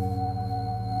obìnrin.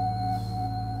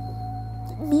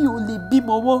 Mi ò lè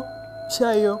bímọ wọn,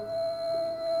 Ṣayọ̀.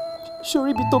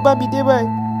 Ṣorí ibi tó bá mi dé báyìí.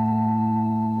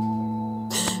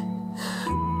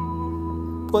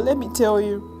 But let me tell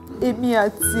you, èmi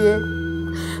àti ẹ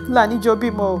là níjọ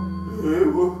bímọ o.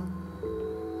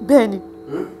 Bẹ́ẹ̀ni,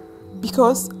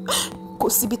 because kò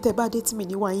síbi tẹ́ bá dé tí mi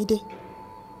ní wá yín dé.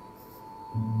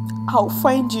 I'll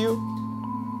find you.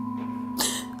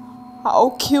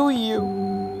 I'll kill you.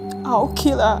 I'll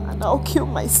kill her and I'll kill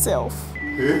myself.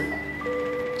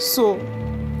 So,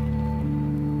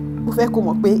 mo fẹ́ kó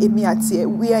mọ̀ pé èmi àti ẹ,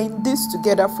 we are in this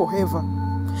together forever.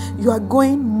 You are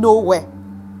going nowhere.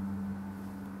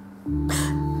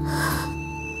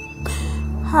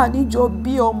 A níjọ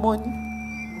bí ọmọ ni.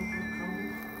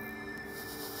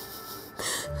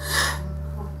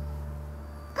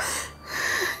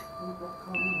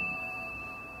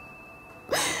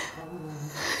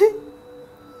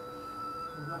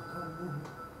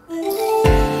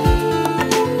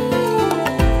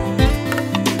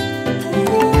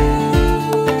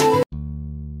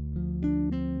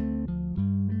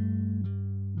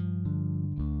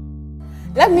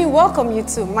 Let me welcome you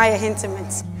to Maya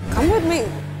Intimates. Come with me.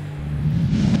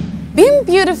 Being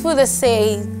beautiful, they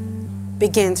say,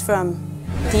 begins from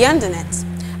the internet.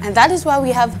 And that is why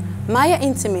we have Maya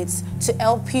Intimates to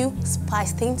help you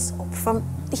spice things up from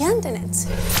the internet.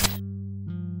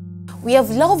 We have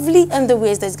lovely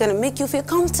underwears that's going to make you feel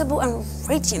comfortable and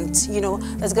radiant, you know,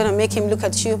 that's going to make him look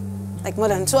at you like more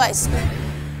than twice.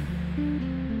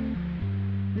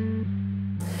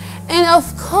 And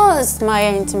of course,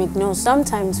 Maya Intimate knows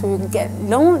sometimes we will get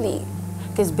lonely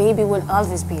because baby will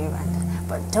always be around.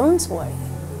 But don't worry,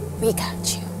 we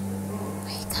got you.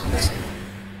 We got you.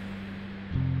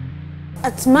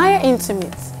 At Maya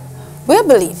Intimate, we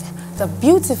believe the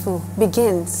beautiful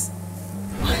begins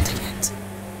on the net.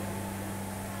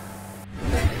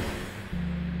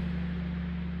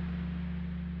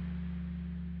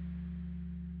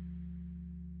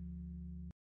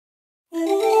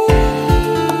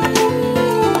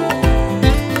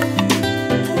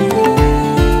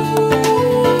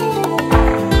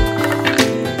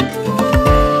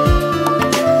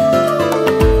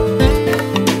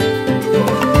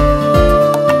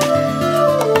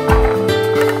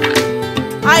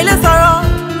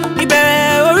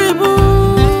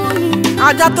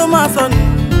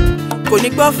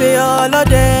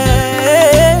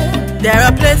 There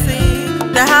are places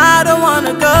that I don't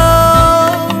wanna go,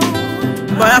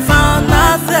 but I found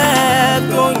myself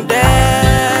going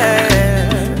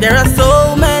there. There are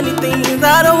so many things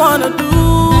I don't wanna do,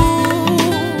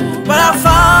 but I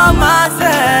found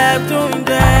myself doing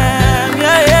them.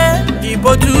 Yeah, yeah.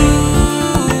 Iboju,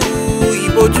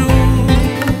 Iboju,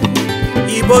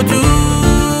 Iboju,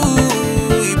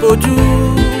 Iboju.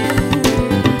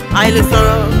 Àìlè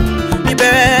sọ̀rọ̀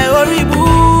ìbẹ̀rẹ̀ orí ibú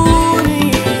ni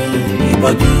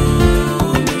ìbòjú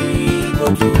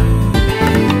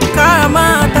kára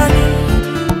máa ta ni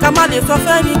ká má lè sọ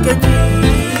fẹ́ni kejì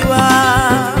wa.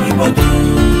 Ìbòjú,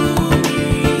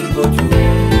 ìbòjú.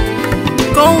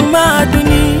 Kóhun máa dùn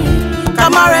ní ká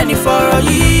má rẹ́ni fọ̀rọ̀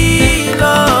yìí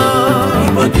lọ.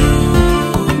 Ìbòjú,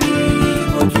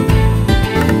 ìbòjú.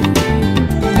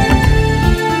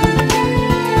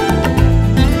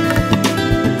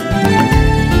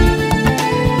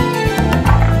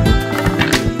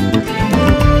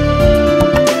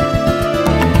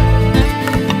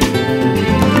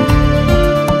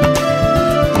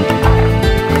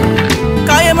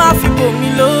 Káyé má fi bò mí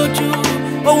lójú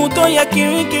ohun tó yẹ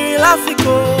kirikiri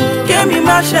lásìkò kémi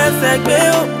má ṣẹ̀ṣẹ̀ gbé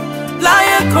o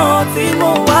láyé kan tí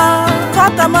mo wá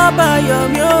kọ́tà má bá yọ̀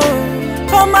mí o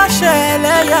kó má ṣe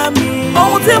ẹlẹ́yà mi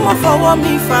ohun tí mo fọwọ́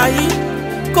mi fà yìí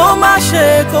kó má ṣe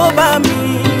kó bá mi.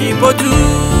 Ìbòjú,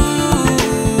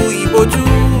 ìbòjú,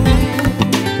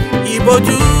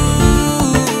 ìbòjú,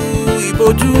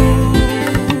 ìbòjú.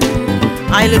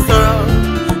 Àìlè sọ̀rọ̀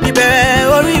ìbẹ̀rẹ̀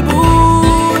orí ibú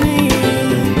ni.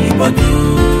 Ìbòjú,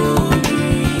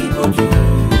 ìbòjú.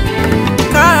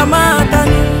 Kára máa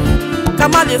dání ká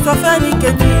má lè sọ fẹ́ni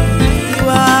kejì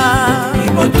wa.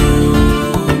 Ìbòjú,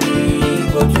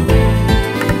 ìbòjú.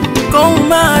 Kóhun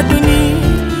máa dùn ní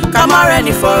ká má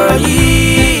rẹ́ni fọ̀rọ̀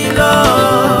yìí lọ.